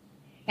scenario,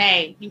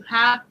 hey, you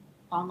have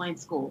online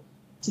school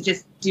to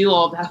just do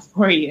all that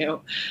for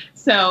you.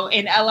 So,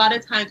 and a lot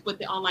of times with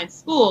the online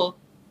school,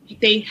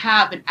 they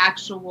have an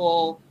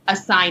actual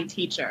assigned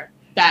teacher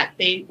that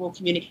they will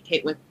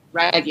communicate with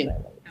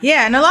regularly.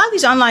 Yeah, and a lot of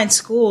these online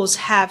schools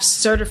have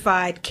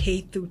certified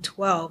K through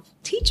 12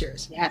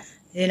 teachers. Yes.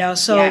 You know,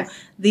 so yes.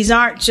 These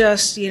aren't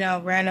just, you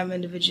know, random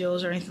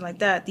individuals or anything like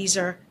that. These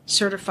are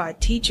certified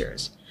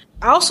teachers.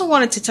 I also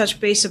wanted to touch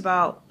base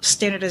about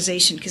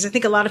standardization, because I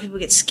think a lot of people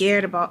get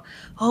scared about,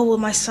 oh, will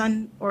my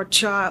son or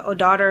child or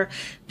daughter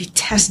be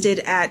tested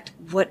at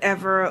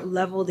whatever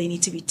level they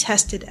need to be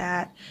tested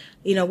at?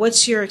 You know,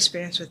 what's your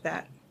experience with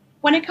that?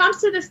 When it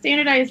comes to the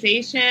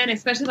standardization,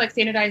 especially like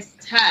standardized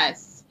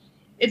tests,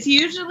 it's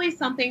usually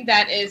something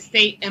that is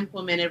state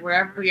implemented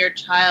wherever your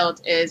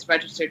child is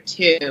registered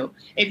to.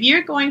 If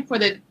you're going for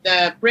the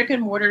brick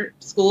and mortar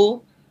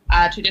school,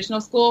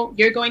 traditional school,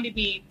 you're going to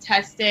be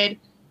tested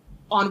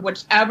on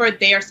whichever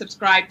they are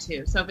subscribed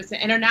to. So if it's an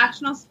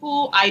international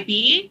school,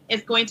 IB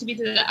is going to be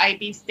to the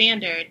IB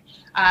standard.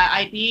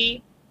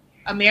 IB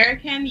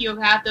American,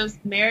 you'll have those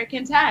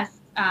American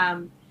tests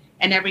and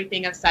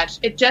everything of such.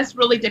 It just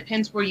really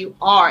depends where you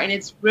are. And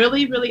it's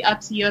really, really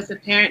up to you as a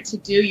parent to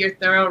do your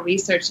thorough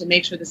research to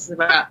make sure this is the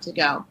route to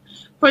go.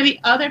 For the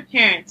other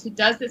parents who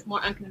does this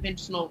more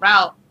unconventional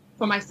route,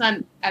 for my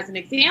son, as an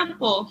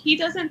example, he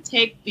doesn't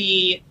take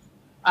the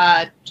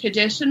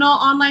traditional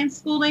online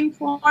schooling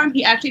form.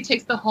 He actually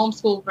takes the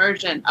homeschool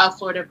version of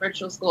Florida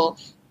Virtual School,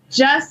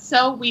 just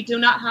so we do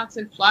not have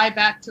to fly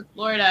back to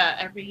Florida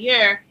every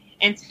year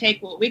and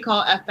take what we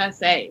call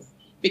FSAs,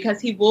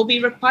 because he will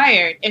be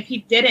required, if he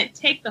didn't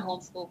take the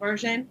homeschool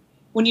version.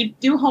 When you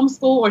do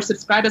homeschool or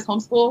subscribe as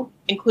homeschool,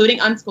 including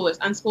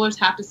unschoolers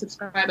have to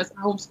subscribe as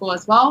homeschool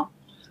as well.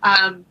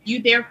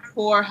 You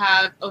therefore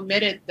have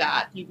omitted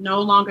that. You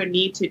no longer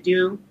need to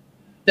do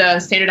the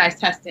standardized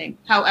testing.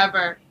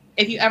 However,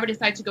 if you ever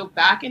decide to go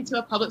back into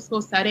a public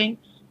school setting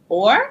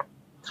or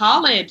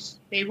college,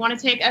 they want to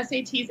take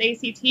SATs,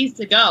 ACTs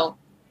to go,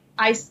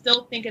 I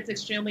still think it's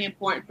extremely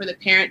important for the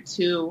parent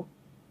to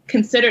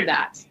consider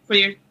that for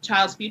your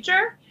child's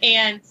future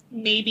and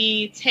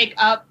maybe take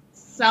up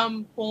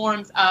some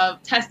forms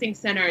of testing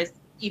centers.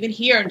 Even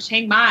here in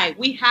Chiang Mai,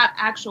 we have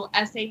actual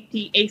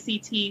SAT,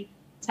 ACT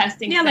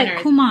testing centers like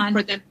Kumon.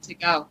 For them to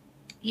go.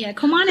 Yeah,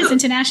 Kumon is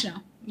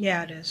international.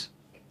 Yeah, it is.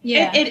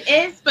 Yeah. It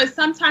is, but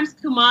sometimes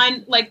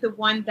Kumon, like the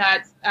one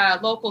that's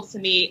local to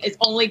me, is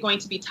only going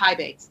to be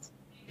Thai-based.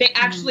 They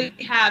actually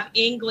have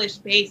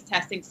English-based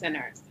testing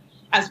centers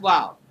as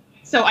well.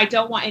 So I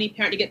don't want any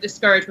parent to get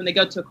discouraged when they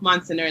go to a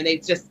Kumon center and they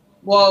just,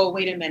 whoa,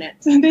 wait a minute.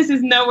 This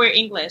is nowhere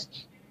English.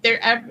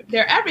 They're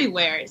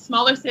everywhere.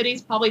 Smaller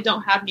cities probably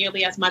don't have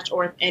nearly as much,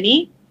 or if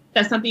any.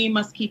 That's something you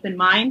must keep in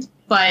mind.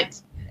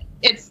 But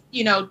it's,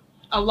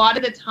 a lot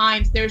of the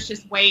times there's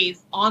just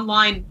ways,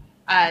 online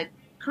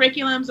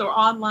curriculums or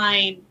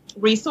online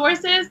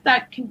resources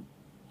that can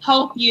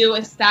help you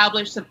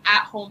establish some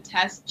at-home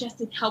tests just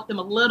to help them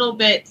a little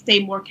bit stay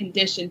more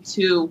conditioned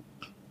to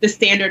the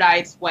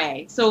standardized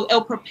way. So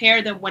it'll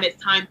prepare them when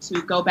it's time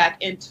to go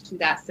back into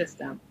that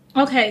system.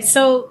 Okay,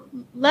 so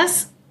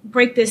let's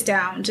break this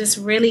down just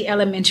really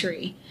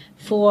elementary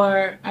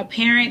for a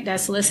parent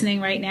that's listening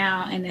right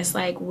now and it's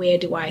like, where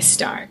do I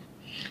start?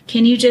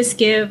 Can you just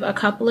give a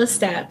couple of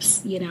steps,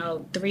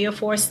 3 or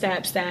 4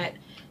 steps that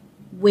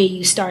where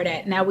you start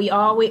at? Now, we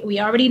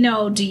already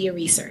know, do your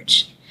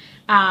research.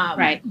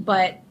 Right.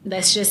 But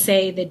let's just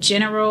say the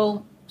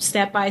general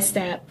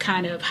step-by-step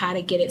kind of how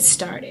to get it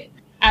started.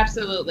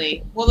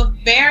 Absolutely. Well, the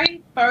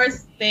very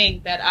first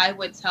thing that I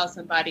would tell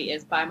somebody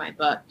is buy my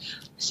book.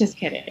 Just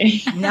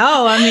kidding.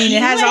 No, I mean,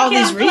 it has all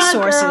these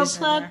resources.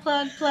 Plug.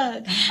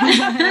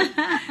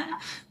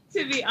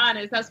 To be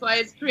honest, that's why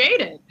it's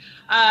created.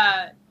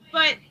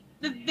 But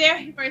the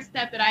very first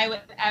step that I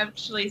would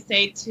actually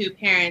say to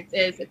parents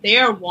is if they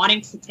are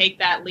wanting to take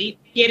that leap,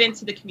 get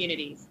into the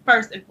communities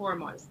first and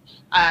foremost.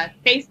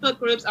 Facebook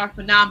groups are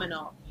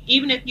phenomenal.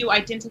 Even if you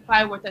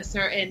identify with a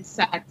certain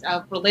sect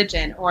of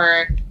religion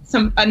or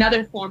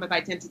another form of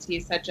identity,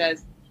 such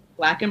as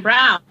Black and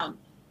Brown,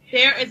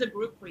 there is a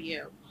group for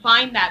you.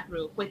 Find that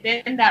group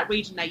within that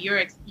region that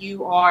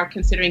you are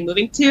considering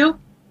moving to.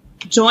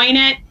 Join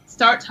it.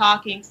 Start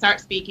talking, start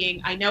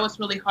speaking. I know it's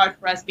really hard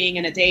for us being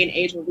in a day and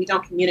age where we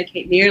don't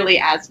communicate nearly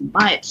as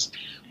much,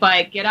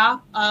 but get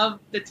off of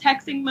the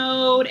texting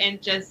mode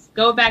and just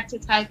go back to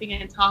typing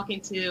and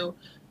talking to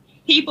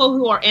people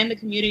who are in the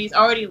communities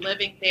already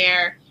living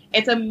there.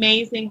 It's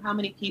amazing how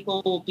many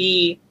people will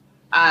be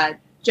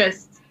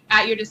just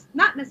at your,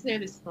 not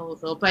necessarily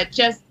disposal, but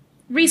just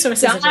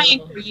resources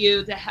dying for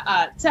you to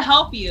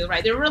help you,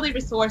 right? They're really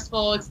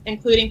resourceful,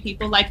 including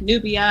people like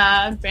Nubia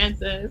and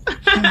Francis.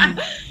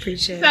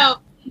 Appreciate it. So,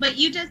 but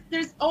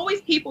there's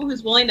always people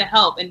who's willing to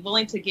help and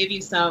willing to give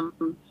you some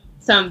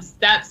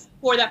steps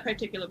for that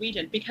particular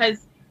region,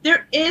 because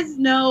there is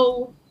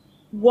no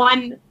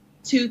 1,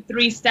 2,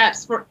 3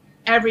 steps for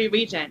every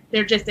region.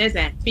 There just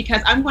isn't,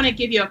 because I'm going to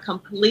give you a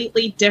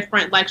completely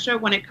different lecture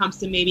when it comes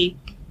to maybe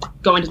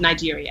going to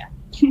Nigeria.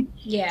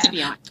 Yeah. To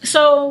be honest.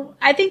 So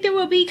I think there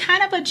will be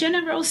kind of a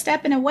general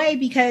step in a way,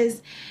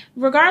 because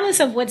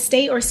regardless of what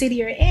state or city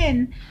you're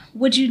in,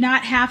 would you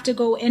not have to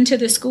go into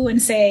the school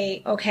and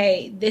say,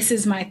 okay, this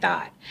is my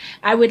thought.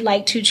 I would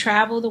like to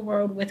travel the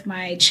world with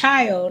my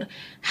child.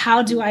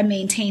 How do I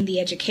maintain the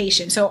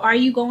education? So are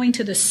you going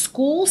to the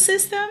school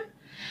system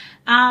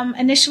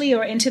initially,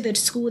 or into the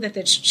school that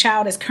the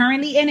child is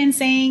currently in and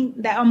saying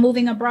that I'm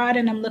moving abroad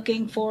and I'm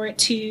looking forward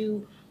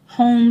to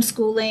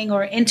homeschooling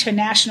or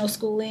international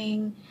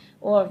schooling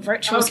or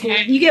virtual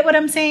schooling? You get what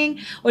I'm saying?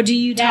 Or do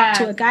you talk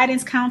to a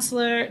guidance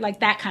counselor, like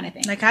that kind of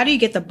thing? Like, how do you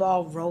get the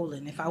ball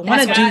rolling? If I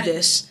want to do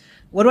this,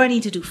 what do I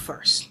need to do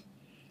first?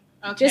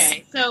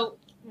 Okay, so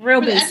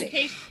real for basic. the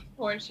education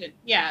portion,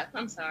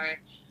 I'm sorry.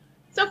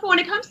 So for when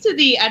it comes to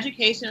the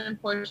education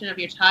portion of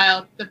your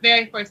child, the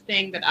very first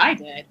thing that I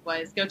did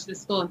was go to the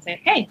school and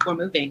say, hey, we're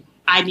moving.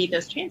 I need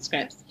those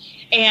transcripts.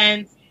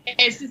 And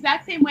it's the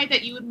exact same way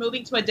that you would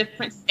moving to a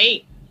different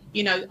state,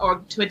 or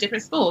to a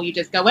different school. You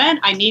just go in,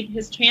 I need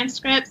his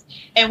transcripts.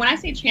 And when I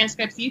say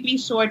transcripts, you be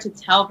sure to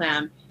tell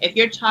them if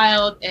your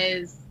child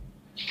has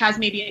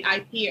maybe an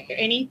IP or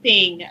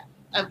anything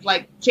of,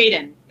 like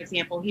Jaden, for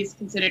example, he's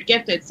considered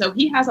gifted. So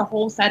he has a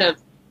whole set of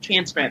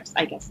transcripts,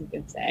 I guess you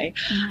could say.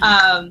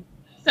 Mm-hmm.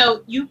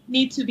 So you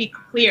need to be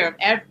clear of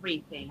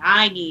everything.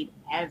 I need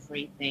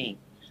everything.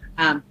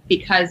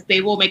 Because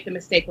they will make the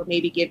mistake of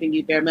maybe giving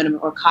you bare minimum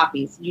or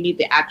copies. You need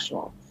the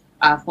actual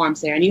forms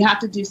there. And you have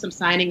to do some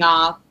signing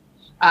off.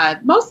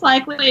 Most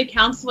likely a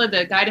counselor,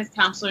 the guidance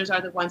counselors are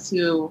the ones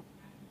who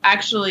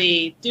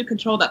actually do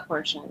control that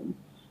portion.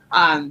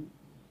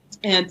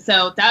 And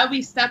so that would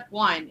be step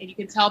 1. And you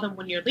can tell them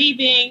when you're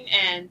leaving.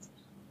 And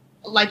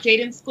like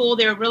Jaden's school,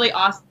 they were really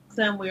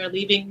awesome. We were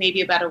leaving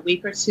maybe about a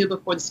week or 2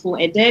 before the school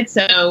ended.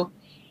 So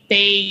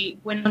they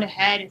went on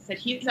ahead and said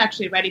he's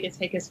actually ready to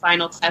take his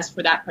final test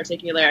for that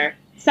particular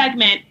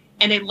segment.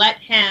 And they let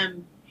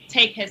him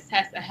take his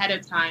test ahead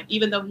of time,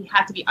 even though he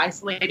had to be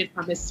isolated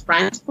from his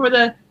friends for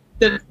the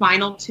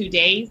final 2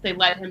 days. They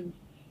let him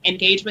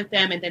engage with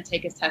them and then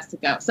take his test to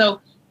go. So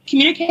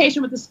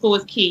communication with the school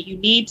is key. You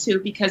need to,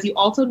 because you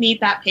also need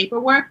that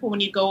paperwork for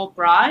when you go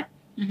abroad.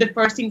 Mm-hmm. The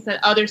first things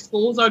that other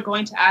schools are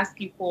going to ask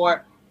you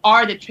for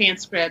are the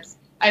transcripts,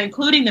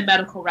 including the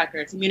medical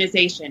records,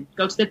 immunization.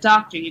 Go to the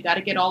doctor. You got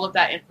to get all of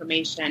that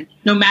information,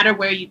 no matter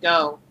where you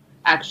go.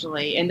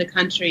 actually, in the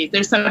countries.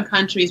 There's some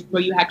countries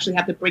where you actually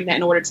have to bring that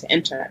in order to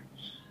enter.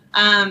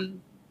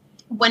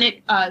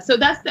 So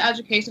that's the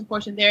education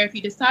portion there. If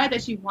you decide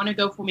that you want to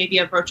go for maybe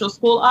a virtual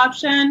school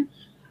option,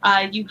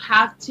 you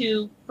have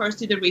to first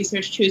do the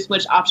research, choose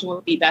which option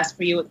will be best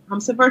for you when it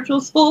comes to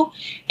virtual school.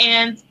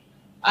 And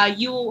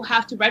you'll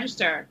have to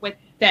register with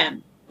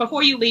them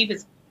before you leave.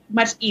 Is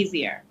much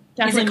easier.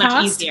 Definitely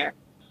much easier.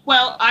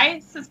 Well, I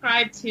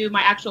subscribe to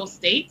my actual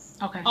state's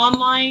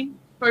online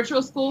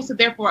virtual school, so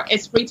therefore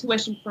it's free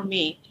tuition for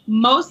me.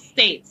 Most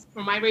states,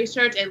 from my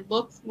research, it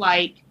looks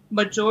like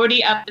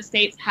majority of the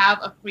states have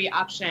a free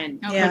option.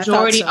 Yeah,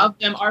 majority of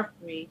them are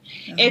free.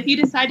 If you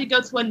decide to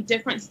go to a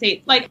different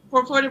state, like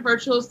for Florida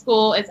Virtual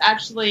School, it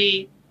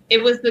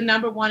was the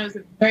number one. It was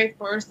the very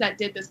first that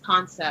did this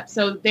concept.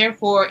 So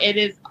therefore,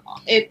 it's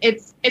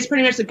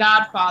pretty much the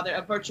godfather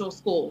of virtual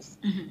schools.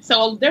 Mm-hmm.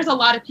 So there's a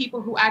lot of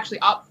people who actually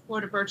opt for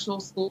the virtual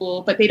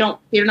school, but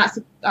they're not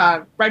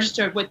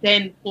registered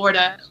within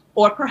Florida.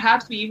 Or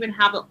perhaps we even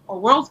have a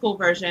world school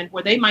version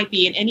where they might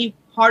be in any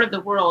part of the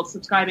world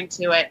subscribing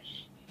to it.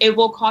 It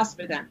will cost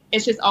for them.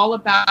 It's just all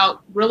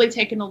about really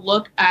taking a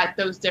look at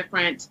those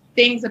different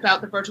things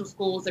about the virtual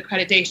schools, the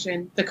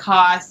accreditation, the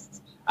costs,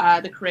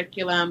 the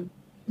curriculum.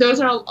 Those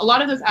are a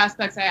lot of those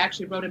aspects I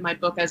actually wrote in my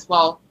book as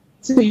well,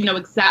 so you know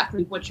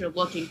exactly what you're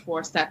looking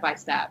for step by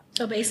step.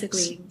 So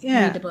basically,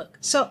 read the book.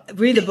 So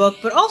read the book,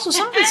 but also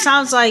some of it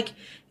sounds like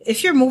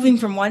if you're moving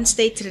from one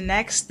state to the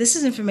next, this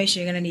is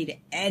information you're going to need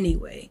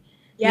anyway.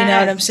 Yes. You know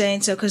what I'm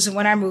saying? So because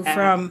when I moved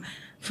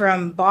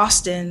from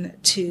Boston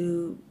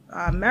to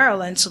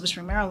Maryland, Silver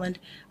Spring, Maryland,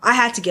 I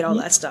had to get all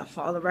that stuff,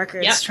 all the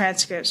records,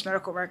 transcripts,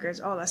 medical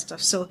records, all that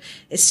stuff. So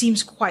it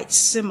seems quite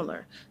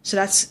similar. So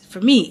that's,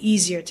 for me,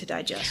 easier to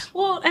digest.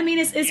 Well, I mean,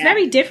 it's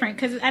very different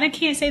because I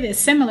can't say that it's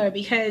similar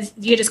because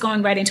you're just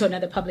going right into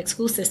another public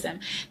school system.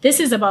 This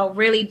is about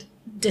really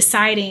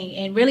deciding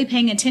and really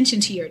paying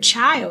attention to your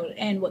child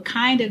and what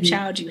kind of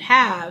child you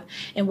have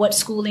and what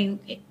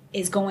schooling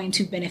is going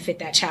to benefit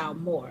that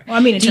child more. Well, I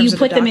mean, do you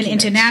put them in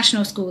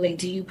international schooling?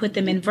 Do you put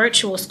them in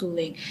virtual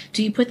schooling?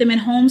 Do you put them in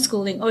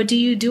homeschooling? Or do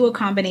you do a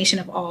combination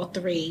of all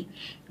three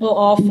or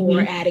all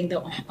four, adding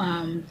the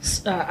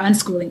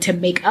unschooling to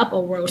make up a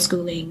world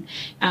schooling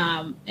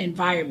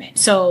environment?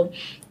 So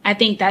I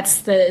think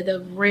that's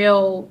the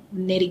real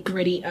nitty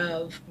gritty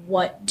of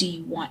what do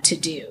you want to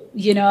do?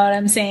 You know what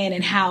I'm saying?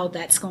 And how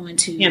that's going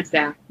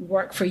to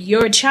work for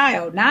your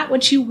child, not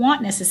what you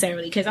want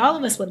necessarily, because all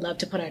of us would love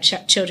to put our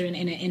children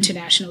in an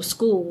international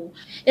school.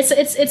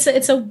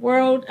 It's a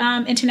world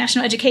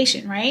international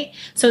education, right?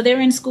 So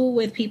they're in school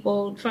with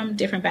people from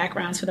different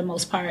backgrounds for the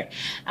most part.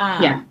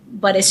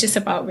 But it's just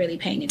about really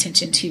paying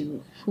attention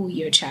to who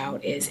your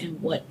child is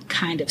and what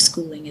kind of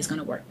schooling is going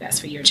to work best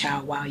for your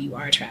child while you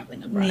are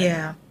traveling abroad.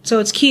 Yeah. So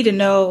it's key to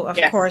know, of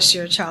course,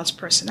 your child's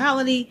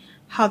personality,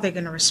 how they're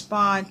going to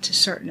respond to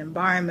certain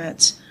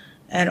environments.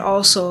 And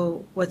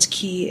also what's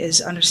key is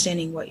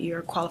understanding what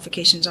your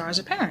qualifications are as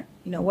a parent.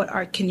 You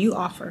know, can you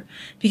offer?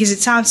 Because it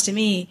sounds to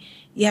me,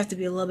 you have to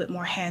be a little bit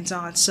more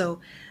hands-on. So,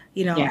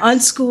 you know,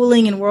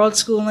 unschooling and world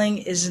schooling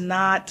is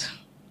not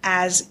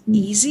as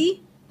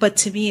easy, but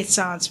to me it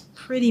sounds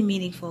pretty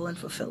meaningful and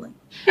fulfilling.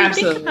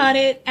 Think about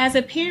it, as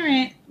a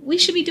parent, we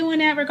should be doing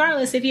that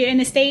regardless if you're in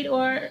the state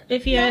or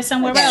if you're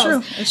somewhere else.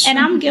 True. And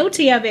I'm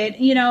guilty of it.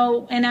 You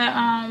know, in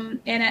an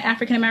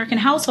African American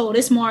household,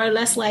 it's more or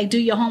less like do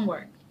your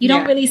homework. You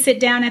don't really sit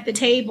down at the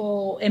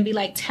table and be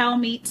like,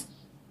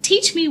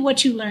 teach me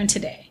what you learned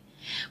today.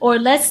 Or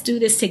let's do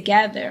this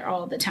together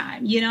all the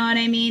time. You know what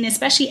I mean?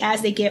 Especially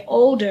as they get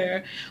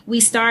older, we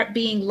start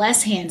being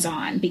less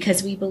hands-on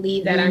because we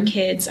believe that our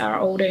kids are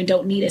older and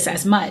don't need us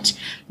as much.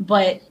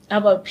 But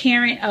of a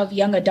parent of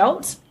young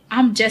adults,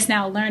 I'm just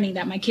now learning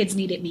that my kids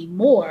needed me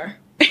more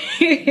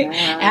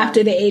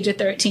after the age of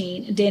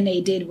 13 than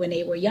they did when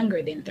they were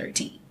younger than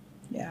 13.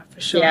 Yeah,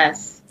 for sure.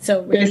 Yes.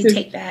 So really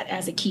take that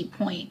as a key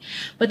point.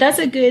 But that's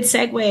a good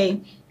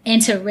segue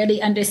into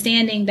really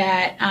understanding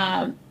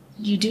that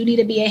you do need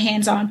to be a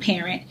hands-on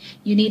parent.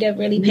 You need to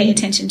really pay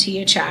attention to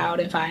your child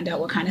and find out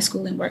what kind of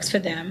schooling works for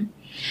them.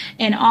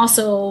 And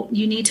also,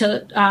 you need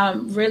to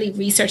really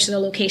research the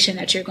location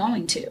that you're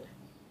going to.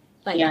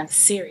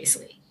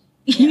 Seriously.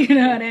 You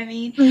know what I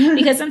mean?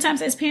 Because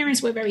sometimes as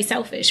parents, we're very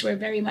selfish. We're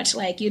very much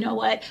like, you know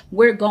what?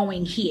 We're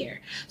going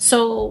here.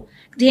 So,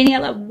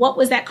 Daniela, what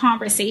was that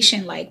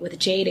conversation like with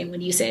Jaden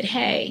when you said,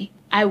 hey,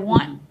 I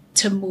want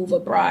to move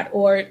abroad?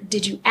 Or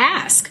did you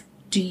ask,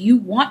 do you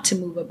want to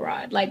move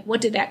abroad? Like, what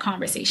did that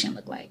conversation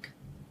look like?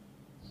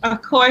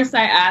 Of course,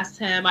 I asked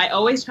him. I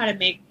always try to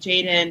make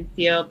Jaden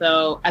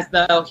feel as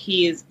though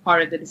he's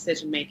part of the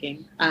decision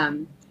making.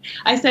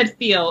 I said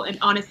feel, and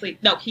honestly,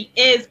 no, he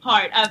is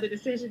part of the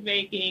decision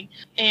making.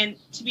 And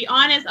to be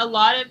honest, a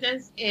lot of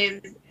this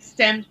is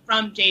stemmed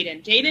from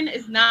Jaden. Jaden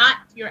is not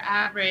your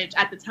average,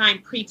 at the time,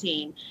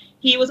 preteen.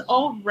 He was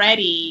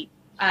already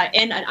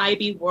in an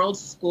IB World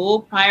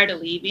School prior to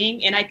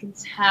leaving, and I can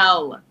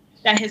tell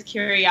that his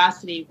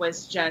curiosity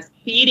was just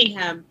feeding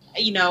him.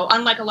 You know,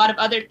 unlike a lot of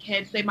other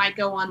kids, they might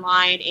go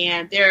online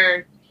and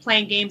they're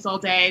playing games all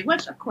day,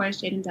 which of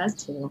course Jaden does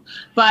too.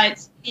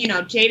 But, you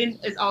know,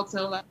 Jaden is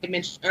also, like I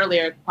mentioned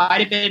earlier,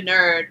 quite a bit of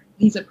nerd.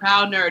 He's a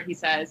proud nerd, he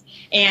says.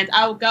 And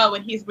I will go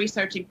and he's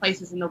researching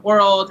places in the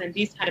world and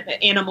these kind of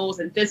animals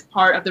in this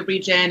part of the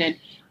region and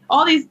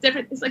all these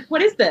different, it's like,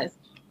 what is this?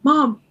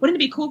 Mom, wouldn't it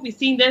be cool if we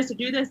seen this or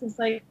do this? It's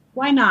like,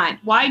 why not?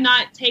 Why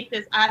not take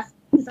this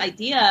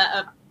idea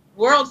of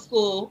world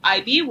school,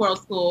 IB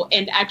world school,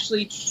 and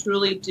actually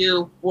truly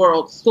do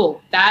world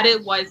school? That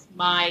it was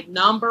my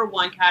number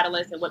one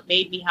catalyst and what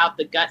made me have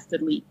the guts to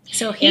leap.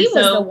 So he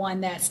was the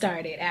one that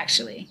started,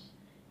 actually.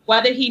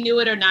 Whether he knew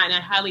it or not, and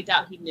I highly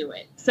doubt he knew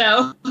it.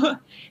 So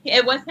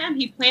it was him.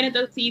 He planted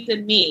those seeds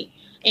in me.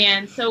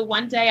 And so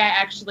one day I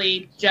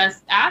actually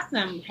just asked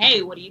him,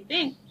 hey, what do you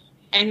think?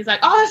 And he's like,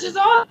 oh, this is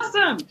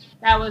awesome.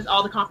 That was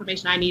all the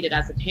confirmation I needed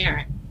as a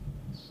parent.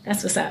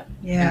 That's what's up.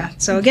 Yeah.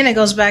 So again, it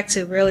goes back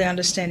to really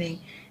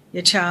understanding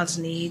your child's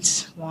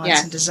needs,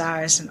 wants, and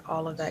desires, and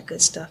all of that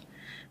good stuff.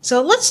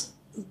 So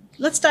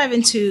let's dive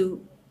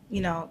into,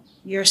 you know,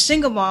 you're a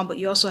single mom, but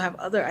you also have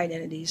other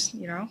identities,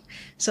 you know.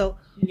 So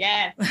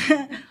yes.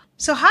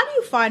 So how do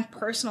you find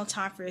personal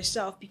time for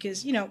yourself?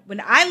 Because, you know, when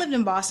I lived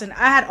in Boston,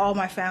 I had all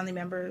my family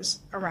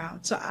members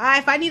around. So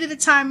if I needed a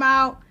time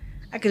out,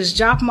 I could just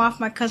drop him off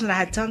my cousin. I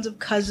had tons of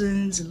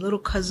cousins and little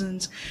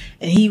cousins,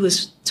 and he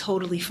was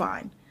totally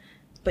fine.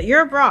 But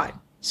you're abroad,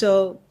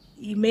 so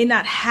you may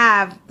not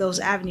have those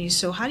avenues.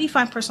 So how do you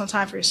find personal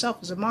time for yourself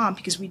as a mom?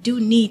 Because we do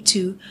need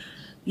to,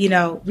 you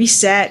know,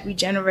 reset,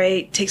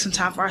 regenerate, take some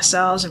time for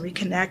ourselves and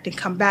reconnect and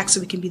come back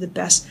so we can be the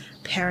best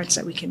parents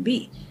that we can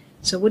be.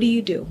 So what do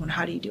you do and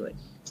how do you do it?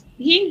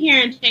 Being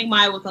here in Chiang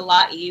Mai was a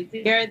lot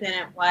easier than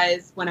it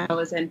was when I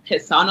was in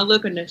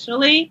Pitsanulok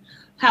initially.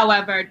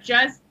 However,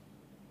 just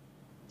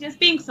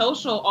being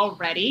social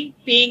already,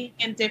 being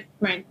in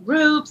different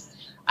groups,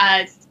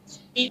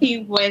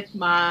 speaking with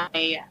my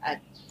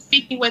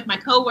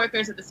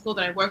coworkers at the school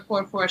that I work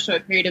for a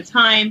short period of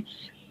time,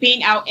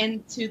 being out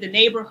into the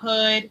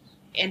neighborhood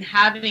and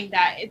having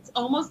that, it's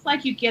almost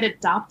like you get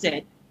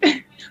adopted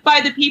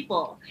by the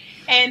people.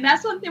 And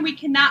that's one thing we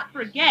cannot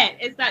forget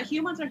is that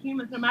humans are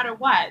humans no matter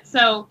what.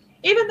 So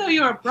even though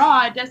you're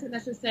abroad doesn't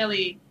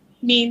necessarily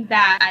mean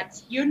that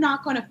you're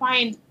not going to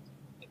find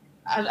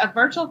a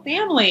virtual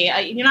family.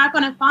 You're not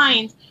going to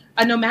find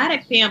a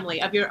nomadic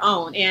family of your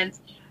own. And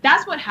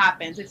that's what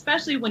happens,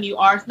 especially when you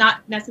are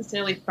not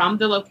necessarily from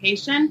the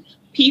location.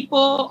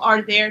 People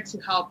are there to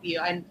help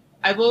you. And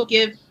I will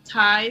give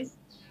Thais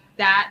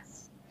that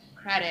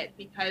credit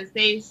because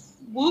they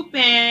swoop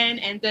in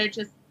and they're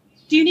just,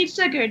 do you need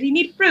sugar? Do you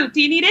need fruit?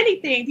 Do you need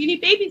anything? Do you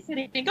need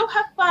babysitting? Go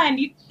have fun.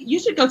 You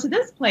should go to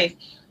this place.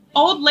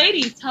 Old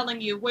ladies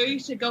telling you where you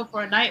should go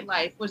for a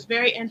nightlife was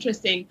very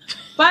interesting.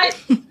 But,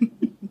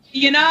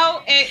 you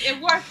know,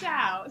 it worked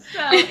out.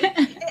 So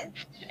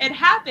it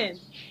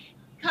happens.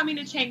 Coming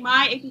to Chiang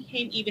Mai, it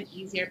became even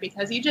easier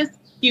because it's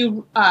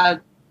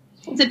a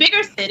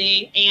bigger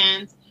city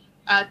and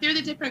through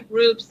the different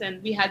groups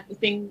and we had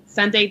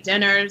Sunday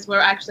dinners where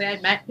actually I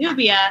met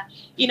Nubia,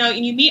 you know,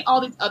 and you meet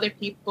all these other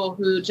people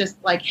who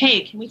just like,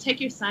 hey, can we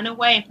take your son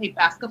away and play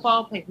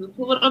basketball, play hoop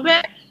a little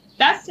bit?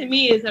 That's to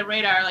me is a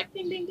radar, like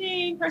ding, ding,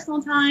 ding,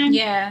 personal time.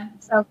 Yeah.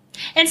 So,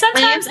 and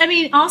sometimes, I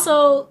mean,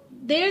 also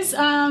there's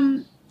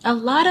a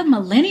lot of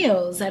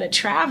millennials that are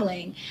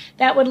traveling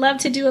that would love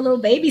to do a little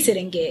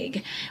babysitting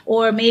gig.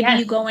 Or maybe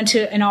you go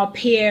into an au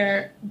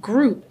pair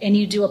group and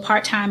you do a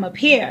part-time au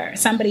pair,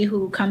 somebody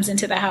who comes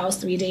into the house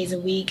 3 days a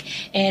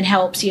week and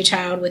helps your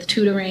child with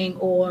tutoring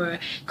or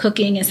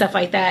cooking and stuff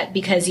like that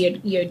because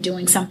you're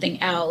doing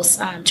something else,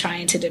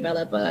 trying to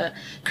develop a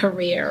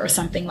career or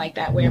something like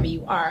that wherever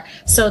you are.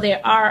 So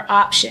there are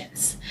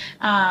options.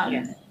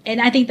 And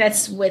I think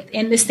that's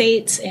within the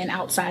States and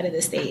outside of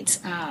the States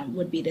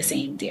would be the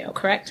same deal,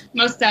 correct?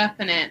 Most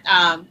definite.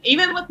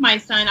 Even with my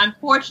son, I'm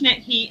fortunate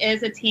he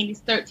is a teen. He's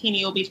 13.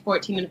 He will be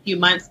 14 in a few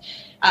months.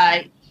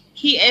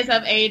 He is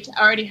of age,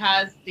 already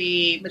has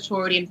the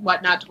maturity and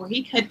whatnot to where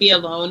he could be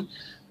alone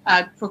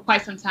for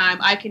quite some time.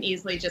 I can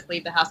easily just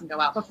leave the house and go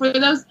out. But for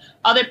those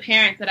other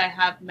parents that I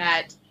have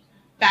met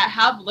that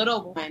have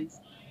little ones,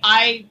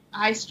 I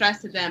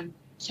stress to them,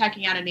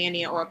 checking out a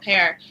nanny or a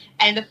pair.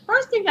 And the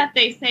first thing that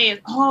they say is,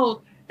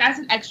 oh, that's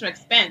an extra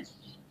expense.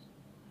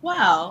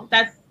 Well,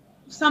 that's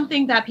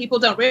something that people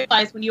don't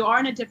realize when you are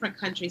in a different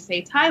country,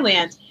 say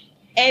Thailand.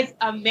 It's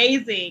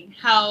amazing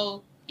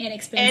how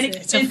inexpensive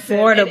it's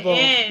affordable.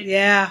 It is.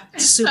 Yeah,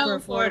 it's super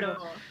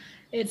affordable.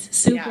 It's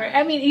super. Yeah.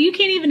 I mean, you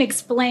can't even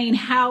explain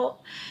how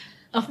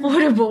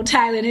affordable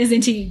Thailand is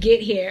until you get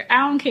here.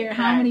 I don't care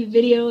how many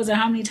videos or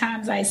how many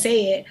times I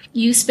say it.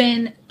 You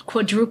spend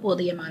quadruple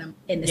the amount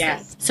in the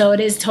States. So it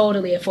is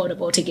totally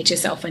affordable to get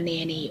yourself a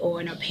nanny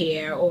or an au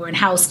pair or a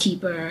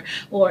housekeeper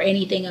or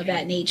anything of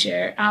that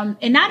nature.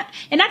 And not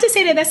to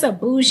say that that's a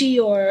bougie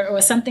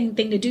or something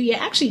thing to do. You're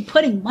actually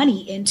putting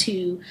money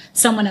into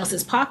someone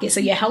else's pocket. So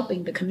you're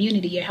helping the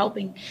community. You're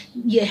helping.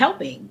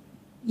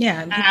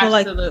 Yeah. And people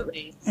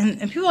absolutely.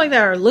 And people like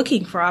that are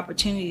looking for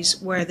opportunities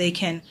where they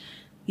can,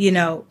 you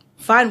know,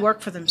 find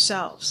work for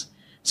themselves.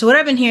 So what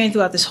I've been hearing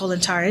throughout this whole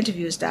entire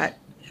interview is that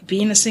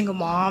being a single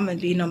mom and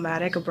being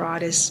nomadic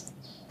abroad is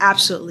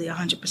absolutely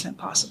 100%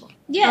 possible.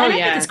 Yeah, and I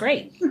think it's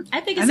great.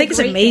 I think it's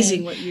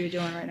amazing what you're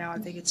doing right now. I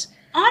think it's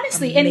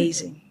honestly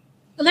amazing.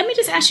 And let me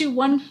just ask you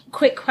one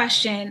quick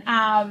question,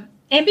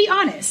 and be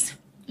honest.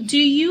 Do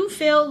you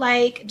feel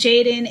like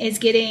Jaden is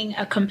getting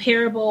a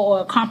comparable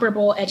or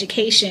comparable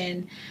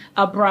education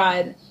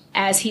abroad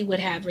as he would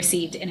have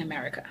received in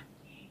America?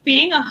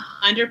 Being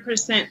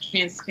 100%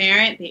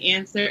 transparent, the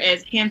answer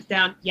is hands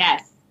down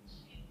yes.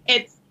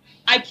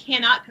 I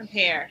cannot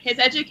compare. His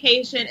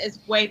education is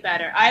way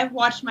better. I've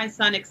watched my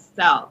son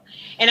excel.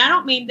 And I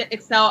don't mean to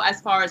excel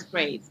as far as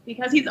grades,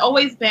 because he's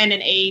always been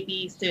an A,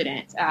 B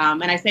student.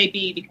 And I say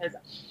B because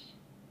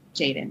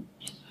Jaden.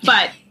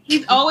 But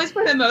he's always,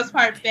 for the most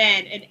part,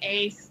 been an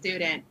A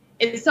student.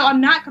 And so I'm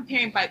not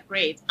comparing by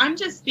grades. I'm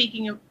just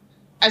speaking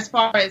as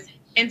far as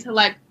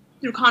intellect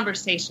through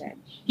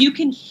conversation. You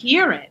can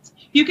hear it.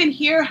 You can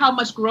hear how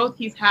much growth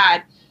he's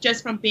had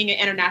just from being an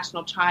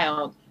international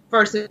child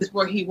versus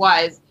where he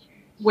was,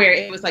 where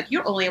it was like,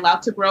 you're only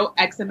allowed to grow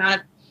X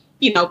amount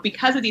of,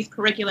 because of these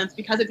curriculums,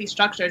 because of these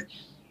structures,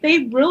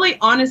 they really,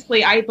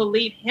 honestly, I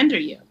believe, hinder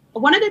you.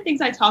 One of the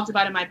things I talked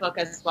about in my book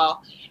as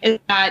well is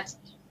that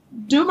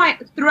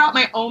throughout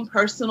my own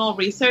personal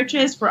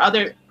researches for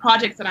other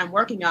projects that I'm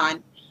working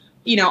on,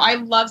 I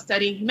love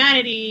studying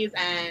humanities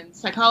and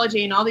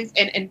psychology and all these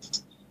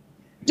and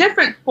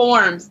different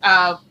forms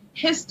of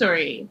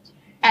history.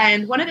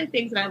 And one of the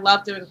things that I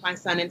love doing with my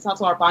son, and it's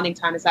also our bonding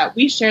time, is that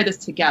we share this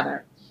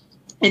together.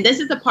 And this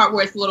is the part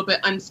where it's a little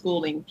bit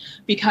unschooling,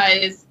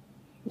 because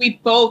we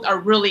both are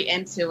really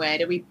into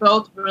it and we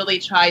both really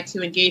try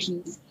to engage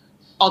in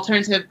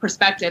alternative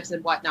perspectives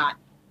and whatnot.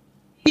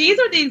 These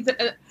are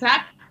the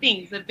exact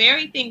things, the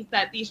very things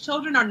that these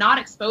children are not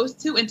exposed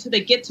to until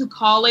they get to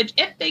college,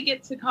 if they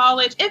get to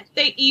college, if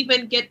they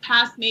even get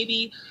past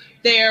maybe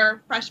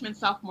their freshman,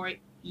 sophomore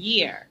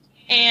year.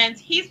 And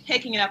he's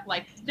picking it up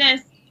like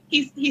this.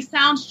 He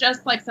sounds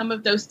just like some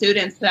of those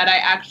students that I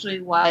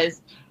actually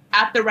was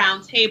at the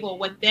round table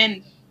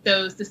within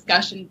those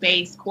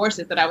discussion-based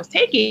courses that I was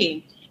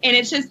taking. And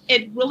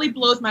it really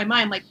blows my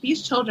mind. Like,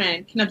 these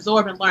children can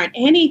absorb and learn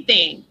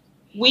anything.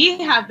 We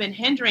have been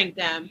hindering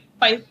them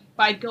by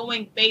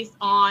going based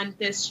on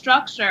this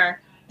structure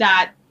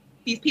that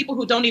these people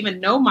who don't even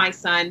know my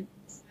son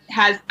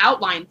has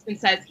outlined and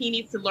says he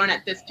needs to learn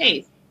at this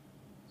pace.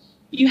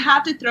 You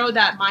have to throw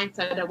that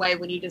mindset away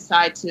when you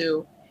decide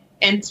to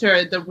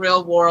enter the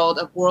real world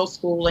of world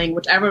schooling,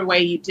 whichever way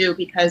you do,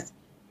 because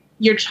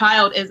your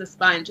child is a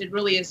sponge. It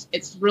really is.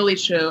 It's really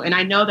true. And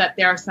I know that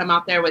there are some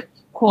out there with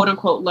quote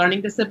unquote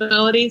learning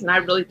disabilities. And I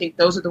really think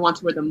those are the ones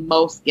who are the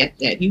most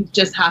gifted. You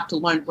just have to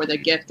learn where they're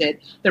gifted.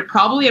 They're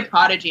probably a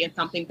prodigy and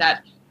something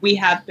that we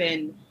have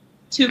been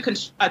too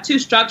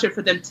structured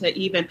for them to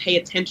even pay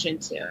attention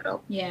to.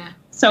 Yeah.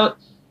 So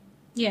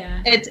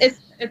yeah,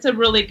 it's a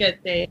really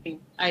good thing.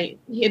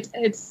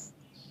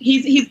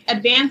 He's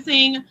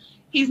advancing.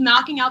 He's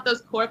knocking out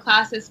those core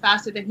classes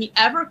faster than he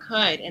ever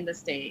could in the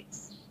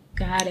States.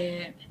 Got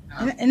it.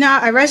 And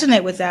now I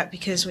resonate with that,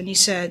 because when you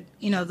said,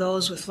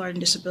 those with learning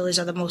disabilities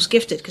are the most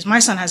gifted, because my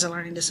son has a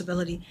learning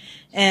disability.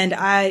 And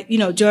I,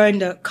 during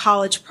the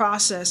college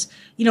process,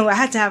 I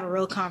had to have a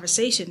real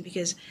conversation,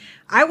 because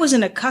I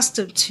wasn't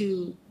accustomed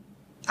to,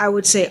 I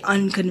would say,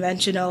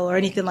 unconventional or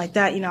anything like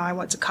that. I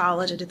went to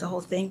college, I did the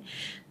whole thing.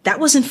 That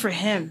wasn't for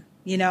him,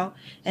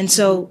 And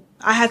so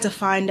I had to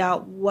find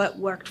out what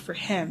worked for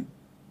him.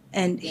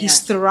 And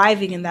he's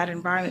thriving in that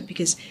environment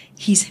because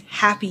he's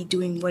happy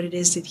doing what it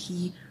is that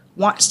he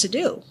wants to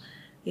do.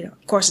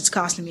 Of course, it's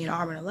costing me an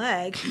arm and a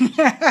leg.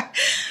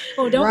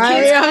 Oh, don't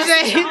right? kids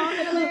cost an arm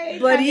and a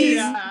leg? But he's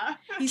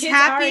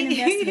happy.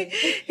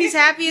 He's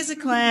happy as a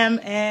clam,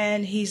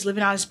 and he's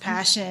living out his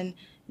passion,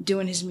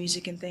 doing his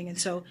music and thing. And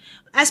so,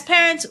 as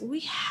parents,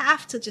 we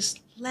have to just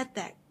let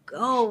that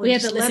go. We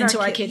have to listen to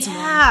our kids more.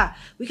 Yeah,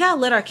 we gotta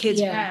let our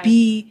kids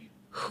be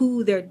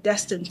who they're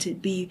destined to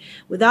be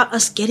without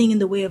us getting in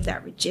the way of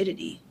that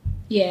rigidity.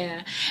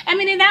 Yeah. I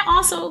mean, and that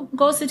also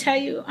goes to tell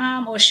you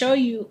or show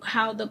you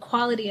how the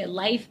quality of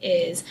life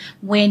is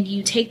when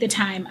you take the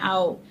time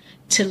out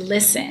to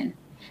listen,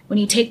 when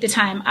you take the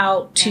time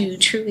out to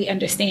truly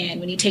understand,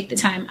 when you take the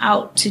time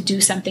out to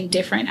do something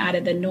different out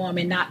of the norm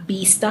and not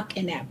be stuck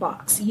in that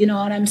box. You know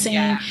what I'm saying?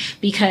 Yeah.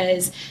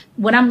 Because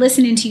when I'm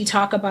listening to you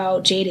talk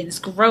about Jaden's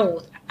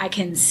growth, I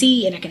can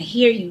see and I can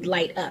hear you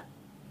light up.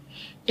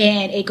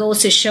 And it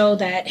goes to show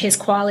that his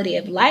quality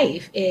of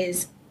life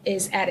is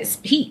at its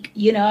peak.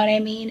 You know what I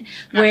mean?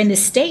 Where in the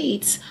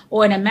States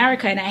or in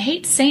America, and I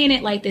hate saying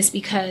it like this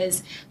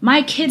because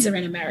my kids are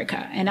in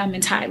America and I'm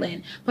in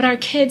Thailand, but our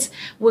kids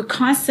were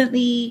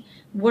constantly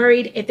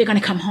worried if they're going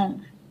to come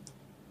home,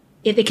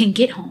 if they can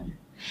get home,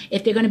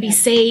 if they're going to be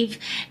safe.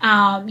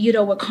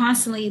 We're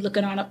constantly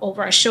looking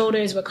over our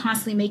shoulders. We're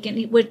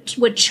constantly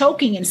we're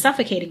choking and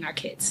suffocating our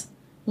kids,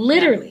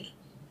 literally.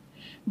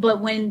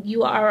 But when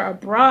you are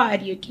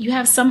abroad, you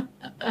have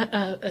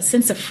a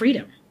sense of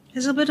freedom.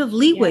 There's a bit of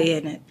leeway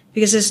in it,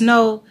 because there's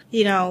no,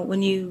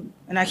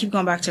 and I keep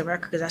going back to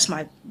America because that's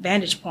my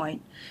vantage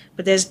point,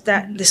 but there's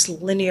this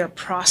linear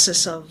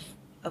process of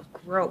of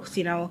growth,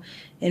 you know.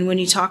 And when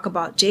you talk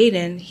about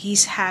Jaden,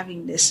 he's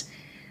having this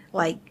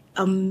like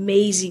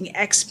amazing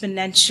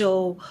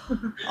exponential,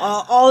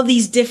 all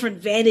these different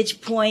vantage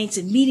points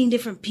and meeting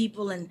different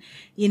people. And,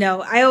 you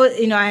know,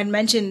 I had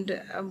mentioned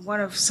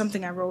one of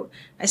something I wrote.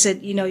 I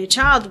said, you know, your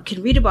child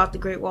can read about the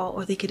Great Wall,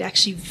 or they could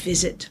actually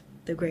visit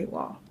the Great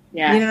Wall.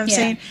 Yeah. You know what I'm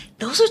saying?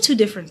 Those are two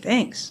different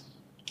things.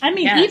 I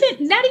mean,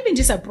 even not even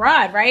just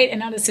abroad, right? And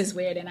now this is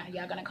weird, and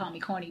y'all gonna call me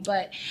corny,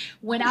 but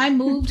when I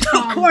moved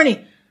from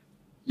corny,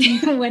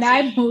 when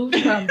I moved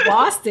from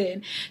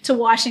Boston to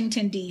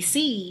Washington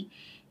D.C.,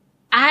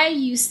 I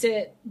used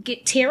to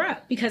tear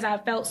up because I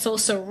felt so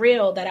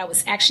surreal that I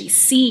was actually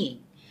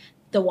seeing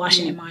the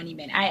Washington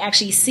Monument. I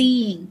actually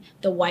seeing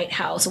the White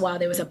House while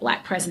there was a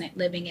Black president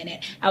living in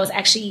it. I was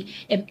actually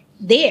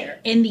there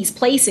in these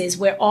places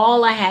where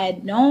all I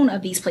had known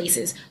of these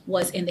places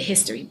was in the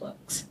history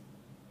books.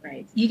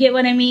 Right. You get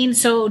what I mean?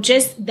 So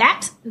just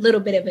that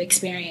little bit of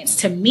experience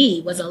to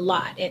me was a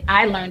lot. And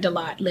I learned a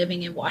lot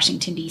living in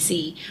Washington,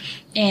 D.C.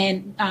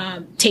 and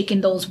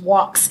taking those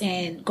walks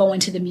and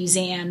going to the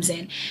museums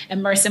and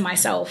immersing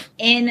myself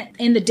in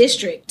the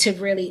district to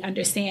really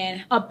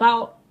understand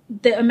about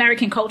the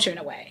American culture in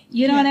a way.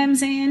 You know what I'm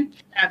saying?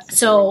 Absolutely.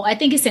 So I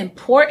think it's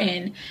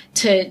important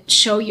to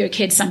show your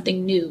kids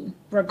something new,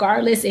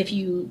 regardless if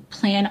you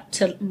plan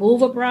to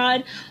move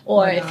abroad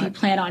or if you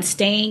plan on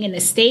staying in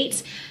the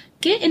States.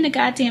 Get in the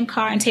goddamn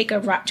car and take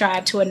a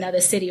drive to another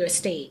city or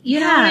state.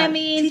 You know what I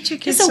mean? Teach your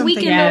kids just a something.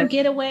 weekend little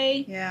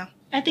getaway. Yeah.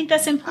 I think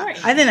that's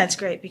important. I think that's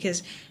great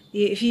because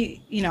if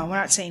you know, we're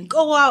not saying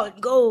go out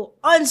and go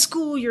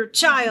unschool your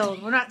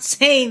child. We're not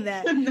saying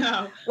that.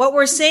 No. What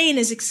we're saying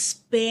is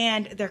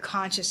expand their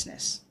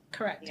consciousness.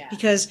 Correct. Yeah.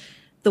 Because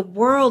the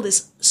world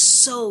is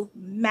so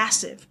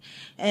massive.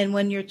 And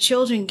when your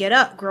children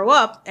grow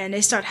up and they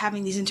start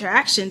having these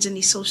interactions and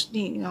these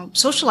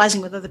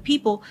socializing with other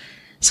people,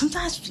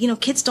 sometimes, you know,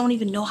 kids don't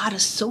even know how to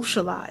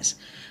socialize.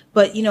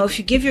 But, you know, if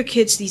you give your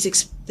kids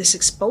this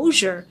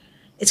exposure,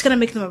 it's going to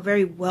make them a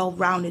very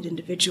well-rounded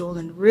individual.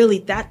 And really,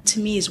 that to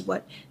me is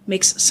what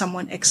makes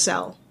someone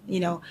excel,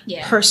 you know,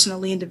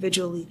 personally,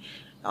 individually,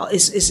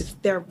 is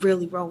if they're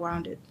really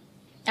well-rounded.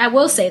 I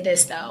will say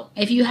this, though.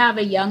 If you have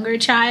a younger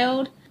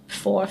child,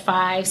 4,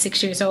 5,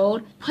 6 years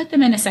old, put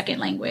them in a second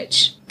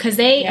language because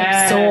they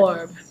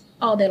absorb.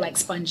 Oh, they're like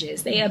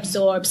sponges. They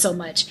absorb so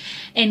much.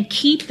 And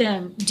keep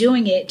them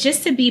doing it.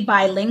 Just to be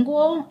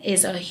bilingual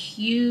is a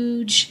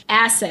huge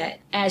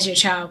asset as your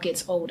child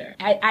gets older.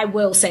 I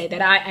will say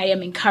that I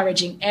am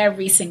encouraging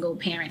every single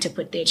parent to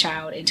put their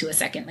child into a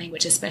second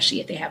language,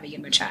 especially if they have a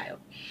younger child.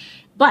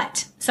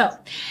 But, so,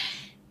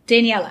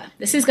 Daniela,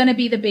 this is going to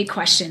be the big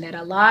question that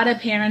a lot of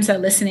parents are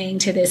listening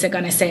to this are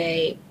going to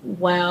say,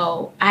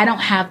 well, I don't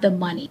have the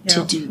money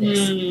to do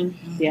this.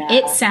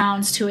 It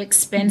sounds too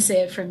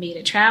expensive for me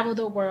to travel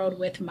the world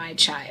with my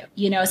child.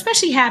 You know,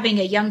 especially having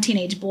a young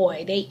teenage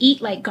boy. They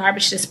eat like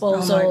garbage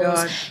disposals. Oh my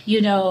God.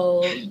 You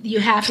know, you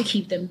have to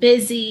keep them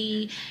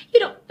busy. You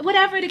know,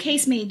 whatever the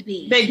case may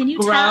be. They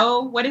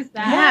grow. What is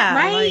that? Yeah,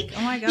 right? Like,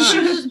 oh my God.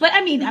 Shoes. But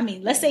I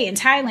mean, let's say in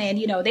Thailand,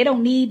 you know, they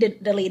don't need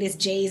the latest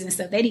J's and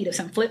stuff. They need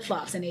some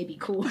flip-flops and they'd be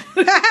cool.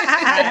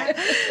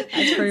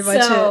 That's pretty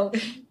much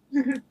it.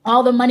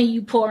 All the money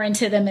you pour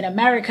into them in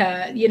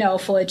America, you know,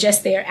 for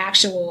just their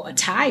actual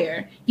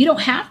attire, you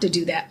don't have to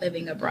do that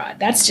living abroad.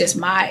 That's just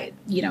my,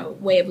 you know,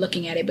 way of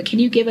looking at it. But can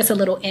you give us a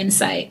little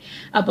insight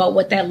about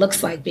what that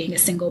looks like being a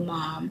single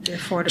mom,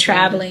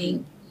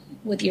 traveling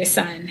with your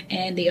son,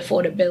 and the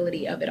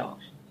affordability of it all?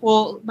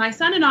 Well, my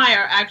son and I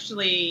are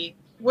actually,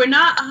 we're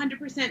not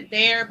 100%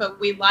 there, but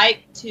we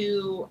like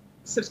to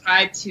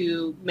subscribe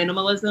to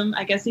minimalism,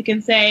 I guess you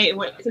can say.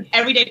 It's an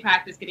everyday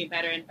practice, getting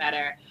better and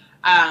better.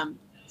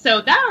 So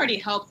that already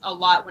helps a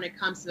lot when it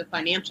comes to the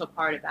financial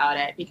part about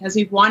it, because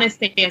we want to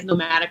stay as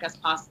nomadic as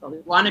possible. We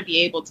want to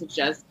be able to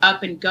just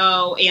up and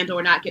go and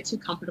or not get too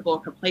comfortable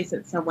or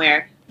complacent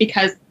somewhere,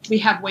 because we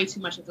have way too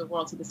much of the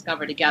world to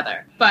discover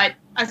together. But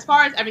as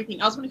far as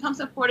everything else, when it comes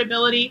to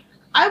affordability,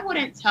 I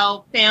wouldn't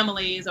tell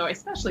families, or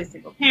especially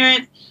single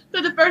parents,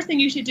 so the first thing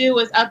you should do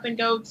is up and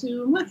go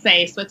to, let's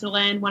say,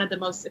 Switzerland, one of the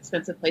most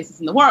expensive places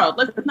in the world.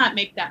 Let's not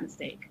make that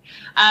mistake.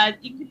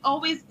 You can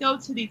always go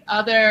to these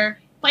other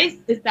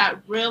places that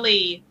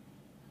really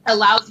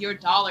allows your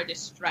dollar to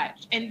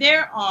stretch. And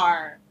there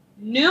are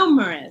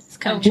numerous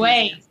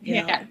ways.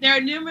 There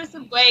are numerous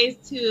ways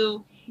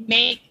to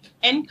make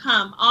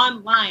income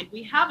online.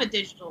 We have a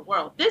digital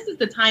world. This is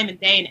the time and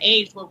day and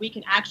age where we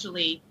can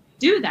actually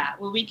do that,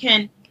 where we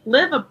can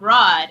live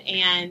abroad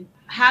and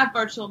have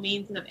virtual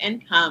means of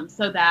income,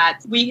 so that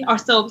we are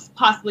still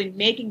possibly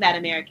making that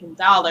American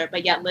dollar,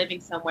 but yet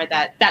living somewhere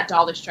that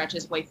dollar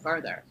stretches way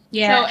further.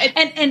 Yeah. So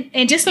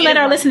and just to let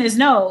our listeners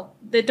know,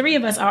 the three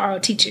of us are our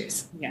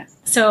teachers. Yes.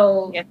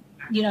 So, yes.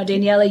 You know,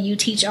 Daniela, you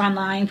teach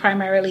online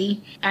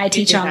primarily. I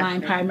teach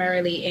online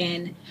primarily.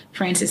 And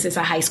Francis is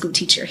a high school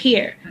teacher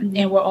here,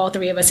 and we're all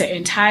three of us are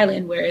in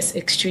Thailand, where it's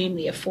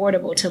extremely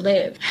affordable to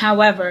live.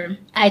 However,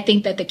 I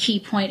think that the key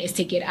point is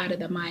to get out of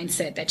the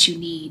mindset that you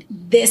need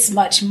this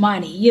much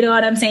money, you know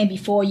what I'm saying,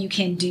 before you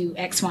can do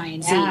X, Y,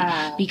 and Z.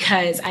 Yeah.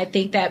 Because I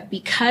think that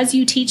because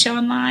you teach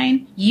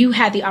online, you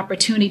had the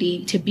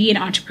opportunity to be an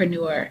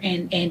entrepreneur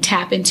and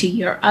tap into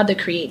your other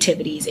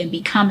creativities and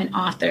become an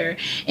author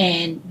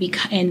and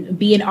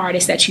be an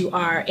artist that you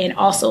are, and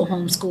also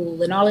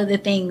homeschool and all of the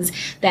things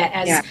that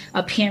as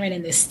a parent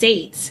in the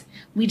States,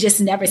 we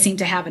just never seem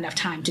to have enough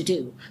time to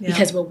do,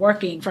 because we're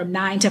working from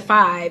 9 to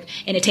 5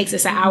 and it takes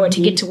us an hour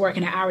to get to work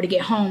and an hour to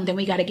get home. Then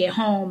we got to get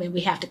home and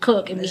we have to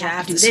cook and we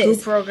have to do school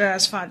this.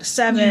 programs 5 to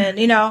 7,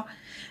 you know.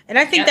 And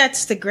I think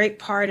that's the great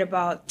part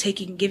about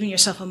giving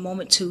yourself a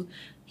moment to,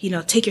 you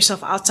know, take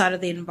yourself outside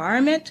of the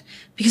environment,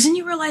 because then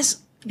you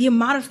realize the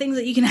amount of things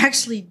that you can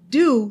actually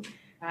do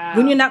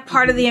when you're not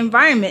part of the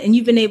environment. And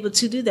you've been able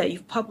to do that.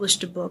 You've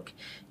published a book.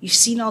 You've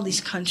seen all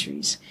these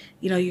countries.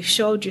 You know, you've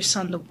showed your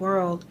son the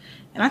world.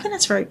 And I think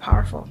that's very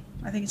powerful.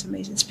 I think it's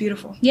amazing. It's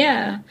beautiful.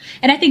 Yeah.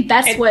 And I think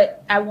that's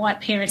what I want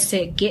parents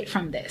to get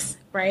from this,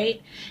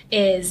 right?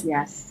 Is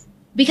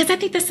because I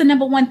think that's the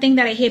number one thing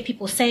that I hear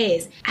people say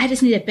is, I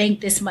just need to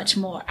bank this much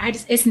more.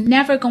 It's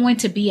never going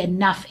to be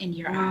enough in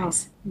your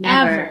eyes.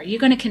 Never. Ever. You're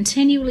going to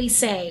continually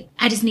say,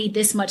 I just need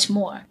this much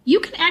more. You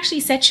can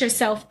actually set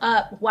yourself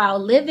up while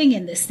living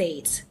in the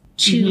States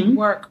to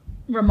work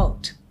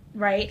remote,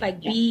 right? Like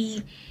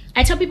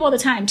I tell people all the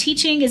time,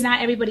 teaching is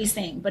not everybody's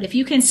thing, but if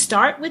you can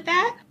start with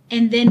that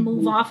and then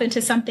move off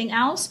into something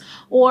else,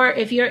 or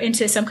if you're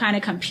into some kind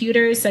of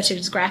computers, such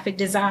as graphic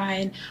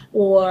design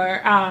or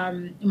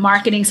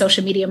marketing,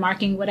 social media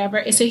marketing, whatever,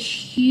 it's a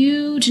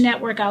huge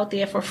network out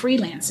there for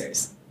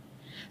freelancers.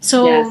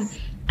 So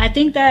I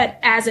think that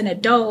as an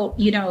adult,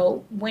 you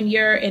know, when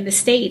you're in the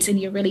States and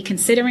you're really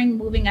considering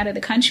moving out of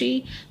the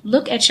country,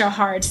 look at your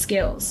hard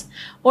skills,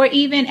 or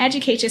even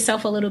educate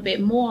yourself a little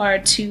bit more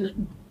to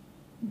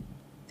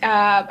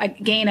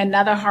gain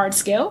another hard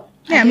skill.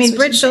 Yeah, I mean,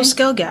 bridge those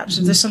skill gaps.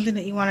 If there's something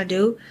that you want to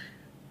do,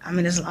 I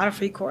mean, there's a lot of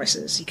free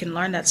courses. You can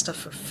learn that stuff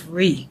for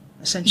free,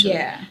 essentially.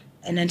 Yeah.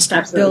 And then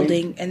start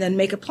building, and then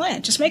make a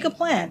plan. Just make a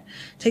plan.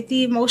 Take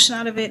the emotion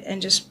out of it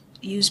and just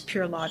use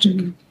pure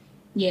logic.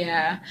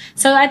 Yeah.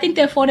 So I think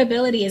the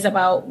affordability is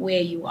about where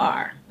you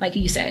are. Like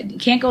you said, you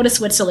can't go to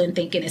Switzerland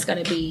thinking it's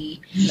going to be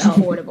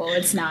affordable.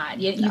 It's not.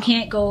 You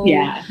can't go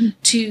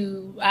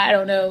to, I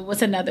don't know,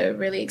 what's another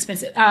really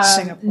expensive,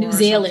 New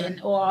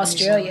Zealand or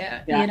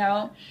Australia, you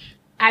know.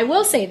 I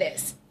will say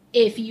this.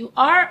 If you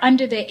are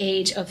under the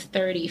age of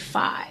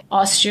 35,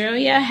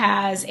 Australia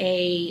has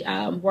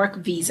a work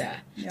visa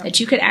that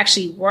you could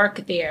actually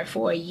work there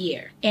for a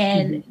year.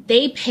 And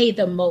they pay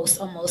the most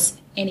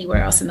almost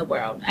anywhere else in the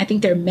world. I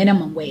think their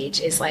minimum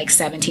wage is like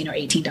 $17 or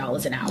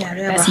 $18 an hour. Yeah,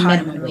 that's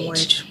minimum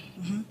wage.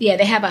 Yeah,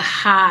 they have a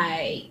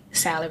high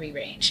salary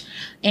range.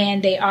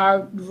 And they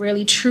are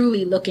really,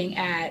 truly looking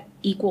at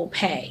equal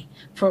pay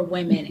for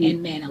women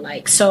and men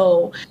alike.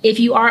 So if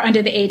you are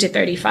under the age of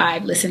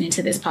 35 listening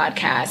to this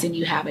podcast and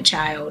you have a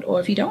child,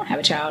 or if you don't have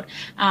a child,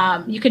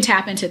 you can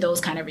tap into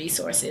those kind of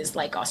resources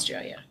like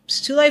Australia.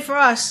 It's too late for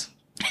us.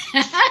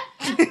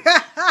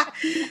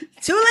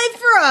 Too late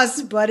for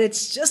us, but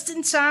it's just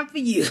in time for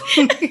you.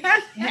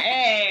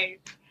 Hey,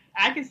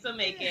 I can still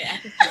make it.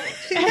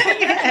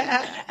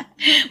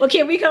 Well,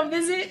 can we come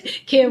visit?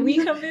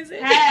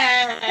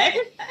 Hey.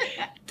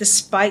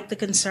 Despite the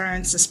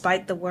concerns,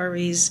 despite the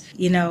worries,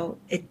 you know,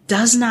 it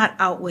does not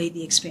outweigh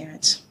the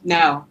experience.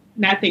 No,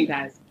 nothing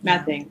does.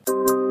 Nothing.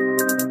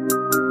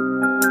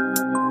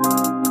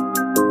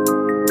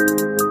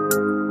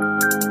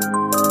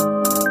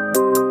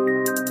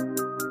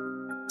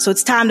 So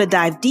it's time to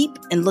dive deep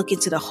and look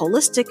into the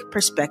holistic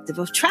perspective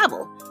of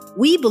travel.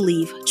 We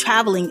believe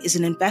traveling is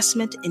an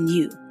investment in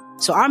you.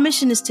 So our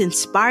mission is to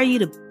inspire you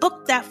to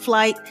book that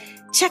flight,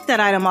 check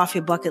that item off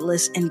your bucket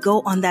list, and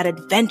go on that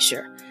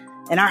adventure.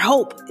 And our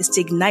hope is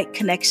to ignite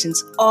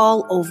connections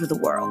all over the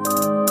world.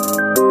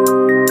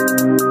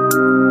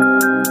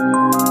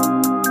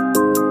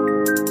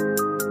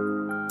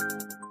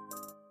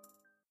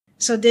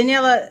 So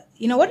Daniela,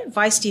 you know, what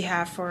advice do you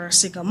have for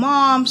single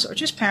moms or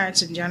just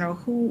parents in general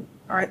who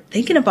are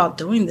thinking about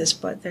doing this,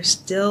 but they're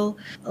still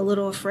a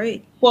little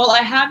afraid? Well, I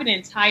have an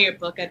entire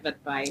book of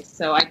advice,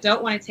 so I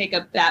don't want to take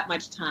up that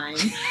much time.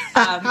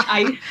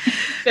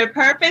 The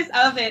purpose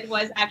of it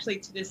was actually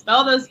to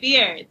dispel those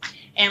fears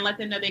and let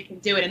them know they can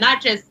do it, and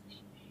not just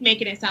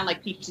making it sound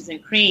like peaches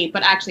and cream,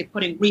 but actually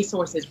putting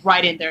resources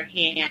right in their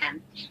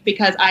hand.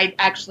 Because I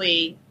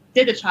actually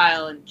did the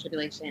trial and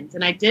tribulations,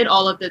 and I did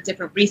all of the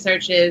different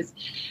researches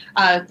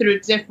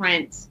through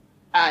different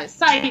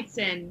sites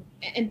and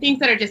things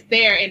that are just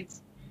there, and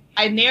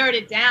I narrowed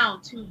it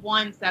down to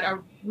ones that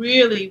are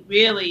really,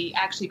 really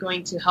actually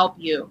going to help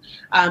you.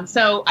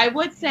 So I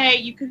would say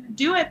you can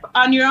do it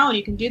on your own.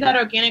 You can do that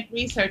organic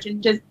research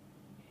and just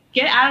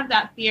get out of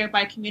that fear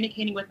by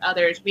communicating with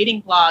others,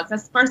 reading blogs.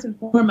 That's first and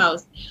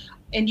foremost.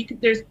 And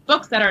there's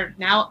books that are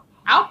now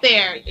out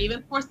there,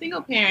 even for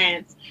single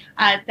parents,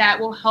 that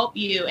will help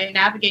you and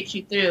navigate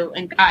you through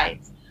and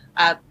guides.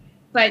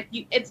 But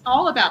it's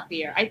all about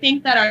fear. I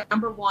think that our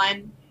number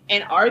one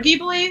and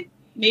arguably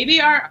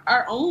maybe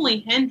our only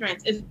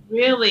hindrance is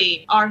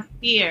really our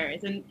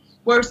fears. And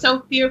we're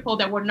so fearful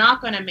that we're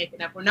not going to make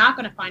enough. We're not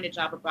going to find a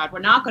job abroad. We're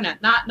not going to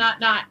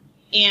not.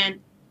 And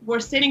we're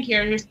sitting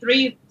here. There's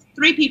three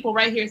people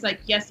right here. It's like,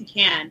 yes, you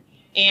can.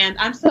 And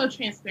I'm so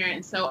transparent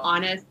and so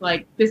honest.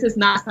 Like, this is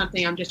not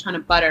something I'm just trying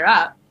to butter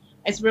up.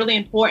 It's really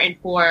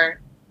important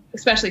for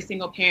especially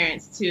single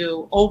parents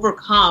to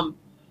overcome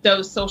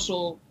those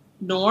social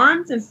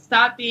norms and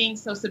stop being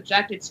so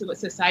subjected to what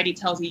society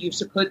tells you you're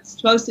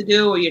supposed to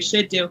do or you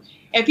should do.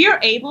 If you're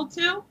able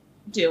to,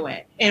 do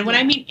it. And when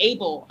I mean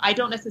able, I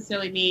don't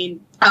necessarily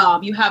mean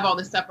you have all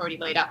this stuff already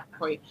laid out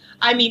for you.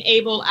 I mean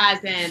able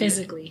as in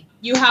physically.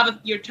 Your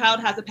child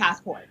has a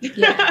passport.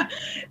 Yeah.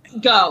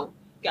 Go.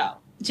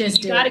 Just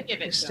you do gotta it.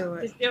 give it. Just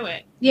do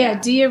it. Yeah,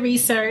 do your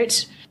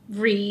research,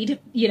 read,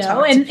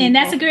 and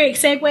that's a great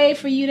segue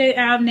for you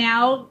to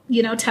now,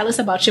 tell us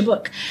about your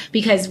book,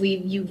 because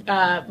you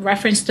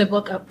referenced the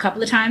book a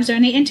couple of times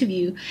during the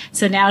interview.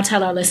 So now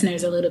tell our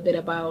listeners a little bit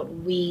about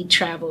We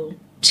Travel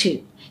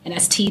To, and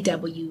that's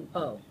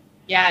TWO.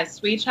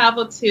 Yes, We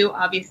Travel To,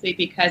 obviously,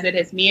 because it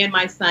is me and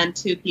my son,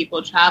 two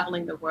people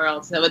traveling the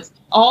world. So it's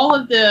all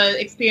of the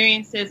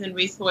experiences and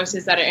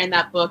resources that are in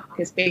that book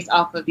is based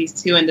off of these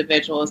two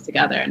individuals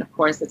together. And of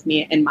course, it's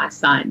me and my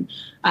son.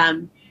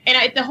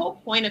 The whole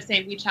point of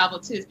saying We Travel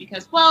To is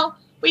because, well,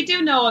 we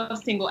do know of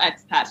single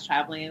expats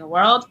traveling in the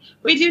world.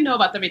 We do know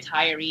about the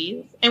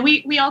retirees. And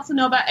we also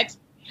know about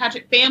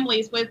expatriate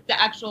families with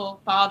the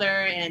actual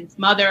father and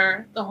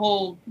mother, the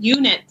whole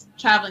unit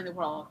traveling the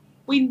world.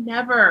 We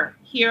never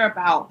hear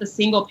about the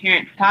single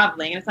parent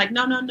traveling. And it's like,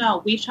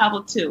 no, we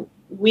travel too.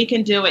 We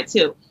can do it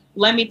too.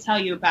 Let me tell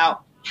you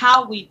about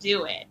how we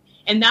do it.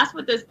 And that's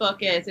what this book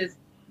is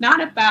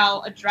not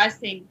about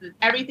addressing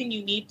everything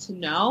you need to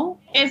know.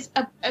 It's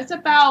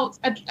about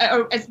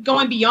it's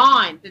going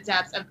beyond the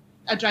depths of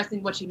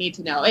addressing what you need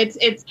to know.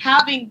 It's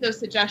having those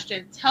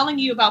suggestions, telling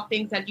you about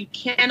things that you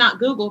cannot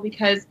Google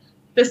because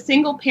the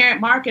single parent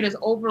market is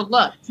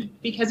overlooked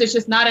because it's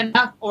just not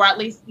enough, or at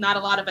least not a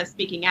lot of us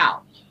speaking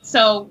out.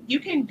 So you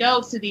can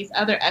go to these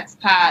other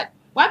expat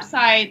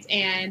websites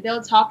and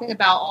they'll talk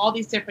about all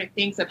these different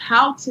things of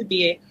how to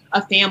be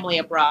a family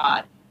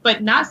abroad,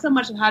 but not so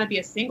much of how to be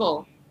a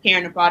single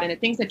parent abroad and the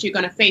things that you're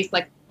going to face,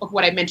 like of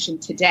what I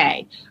mentioned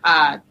today,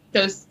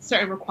 those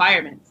certain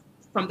requirements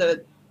from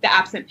the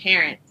absent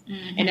parent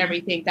and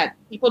everything that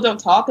people don't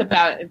talk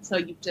about until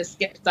you just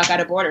get stuck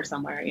at a border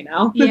somewhere,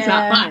 Yeah. It's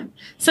not fun.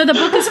 So the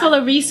book is full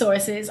of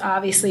resources,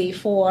 obviously,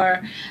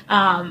 for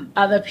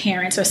other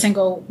parents or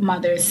single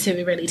mothers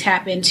to really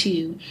tap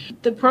into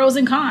the pros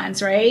and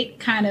cons, right?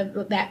 Kind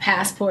of that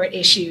passport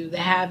issue, the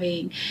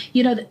having,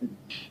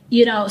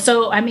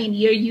 so, I mean,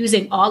 you're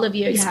using all of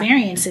your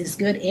experiences,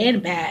 good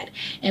and bad,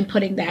 and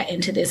putting that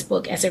into this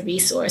book as a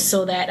resource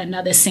so that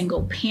another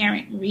single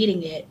parent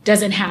reading it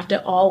doesn't have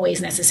to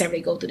always necessarily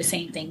go through the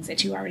same things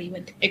that you already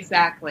went through.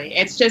 Exactly.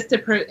 It's just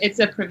it's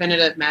a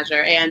preventative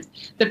measure. And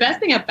the best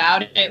thing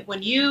about it,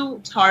 when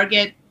you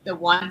target the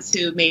ones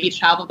who maybe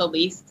travel the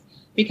least,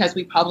 because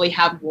we probably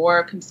have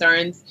more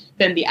concerns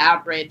than the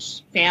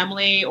average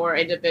family or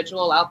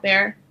individual out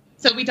there,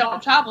 so we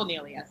don't travel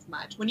nearly as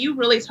much. When you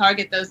really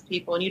target those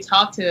people and you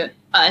talk to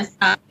us,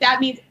 that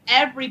means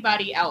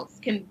everybody else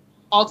can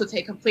also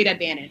take complete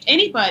advantage.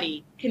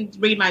 Anybody can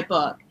read my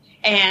book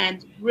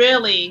and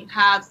really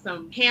have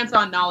some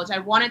hands-on knowledge. I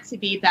want it to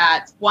be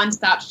that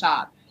one-stop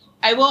shop.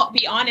 I will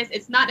be honest,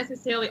 it's not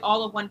necessarily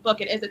all of one book.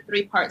 It is a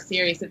 3-part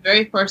series. The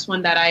very first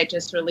one that I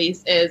just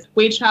released is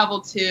We Travel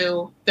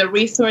To, the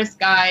resource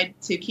guide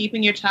to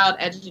keeping your child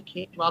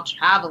educated while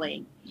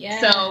traveling.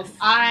 Yes. So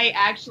I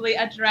actually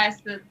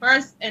addressed the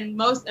first and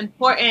most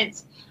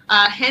important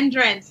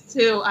hindrance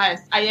to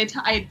us. I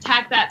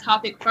attacked that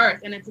topic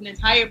first, and it's an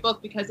entire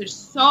book because there's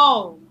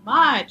so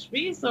much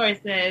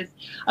resources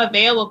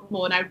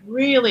available, and I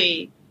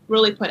really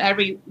put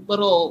every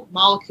little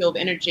molecule of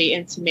energy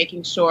into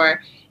making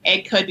sure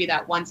it could be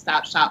that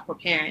one-stop shop for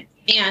parents.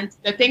 And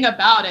the thing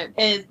about it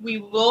is we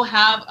will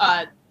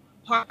have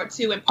Part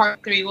 2 and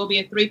Part 3 will be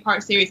a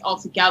 3-part series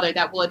altogether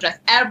that will address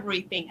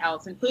everything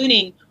else,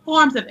 including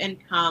forms of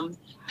income,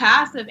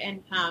 passive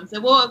incomes.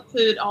 It will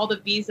include all the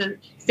visa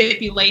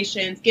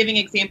stipulations, giving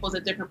examples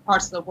of different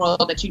parts of the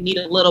world that you need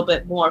a little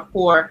bit more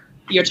for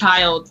your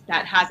child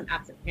that has an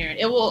absent parent.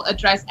 It will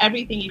address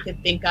everything you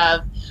can think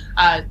of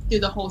through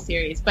the whole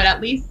series. But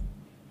at least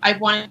I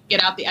want to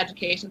get out the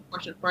education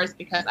portion first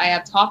because I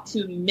have talked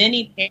to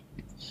many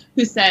parents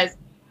who says,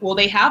 well,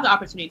 they have the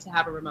opportunity to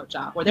have a remote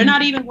job, or they're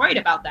not even worried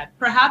about that.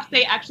 Perhaps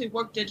they actually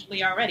work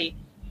digitally already.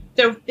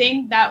 The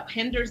thing that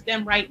hinders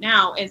them right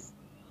now is,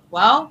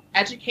 well,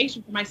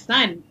 education for my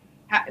son,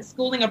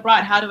 schooling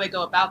abroad. How do I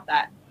go about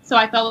that? So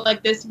I felt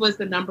like this was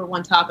the number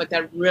one topic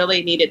that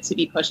really needed to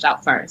be pushed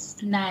out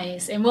first.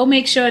 Nice. And we'll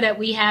make sure that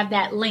we have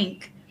that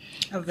link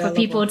Available. for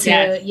people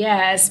to,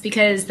 yes,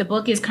 because the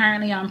book is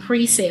currently on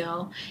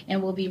pre-sale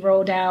and will be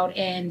rolled out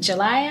in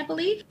July, I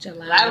believe.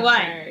 July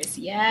 1st.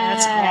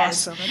 Yes.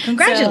 That's awesome. And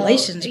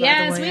congratulations, by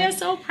yes, the way. we are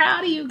so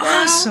proud of you, girl.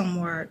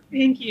 Awesome work.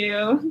 Thank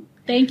you.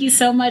 Thank you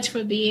so much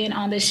for being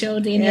on the show,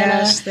 Daniela.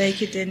 Yes,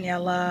 thank you,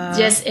 Daniela.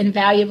 Just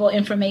invaluable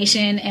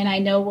information, and I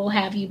know we'll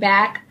have you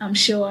back, I'm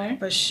sure.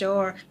 For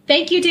sure.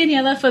 Thank you,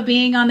 Daniela, for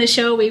being on the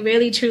show. We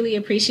really, truly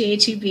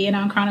appreciate you being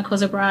on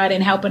Chronicles Abroad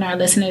and helping our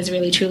listeners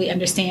really, truly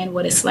understand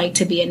what it's like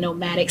to be a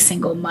nomadic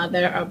single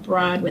mother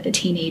abroad with a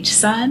teenage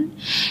son.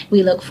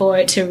 We look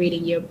forward to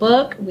reading your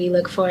book. We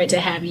look forward to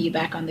having you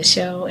back on the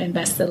show, and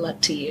best of luck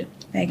to you.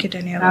 Thank you,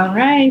 Daniela. All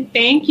right.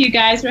 Thank you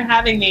guys for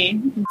having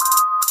me.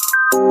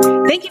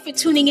 Thank you for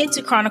tuning in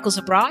to Chronicles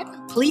Abroad.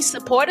 Please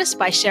support us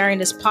by sharing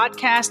this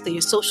podcast through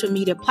your social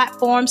media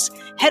platforms.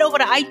 Head over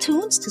to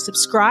iTunes to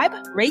subscribe,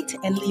 rate,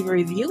 and leave a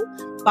review.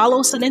 Follow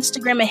us on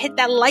Instagram and hit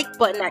that like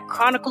button at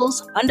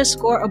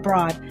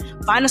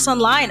Chronicles_Abroad. Find us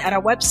online at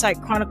our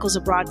website,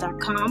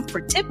 chroniclesabroad.com,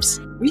 for tips,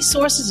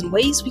 resources, and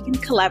ways we can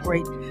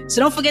collaborate.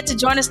 So don't forget to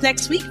join us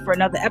next week for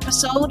another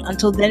episode.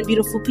 Until then,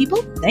 beautiful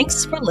people,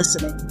 thanks for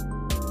listening.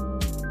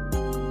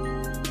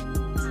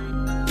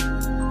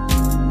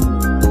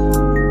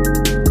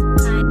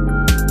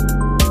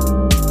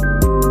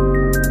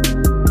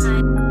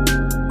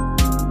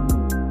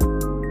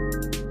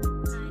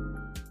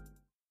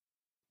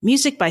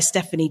 Music by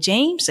Stephanie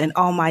James and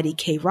Almighty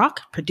K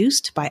Rock,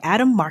 produced by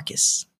Adam Marcus.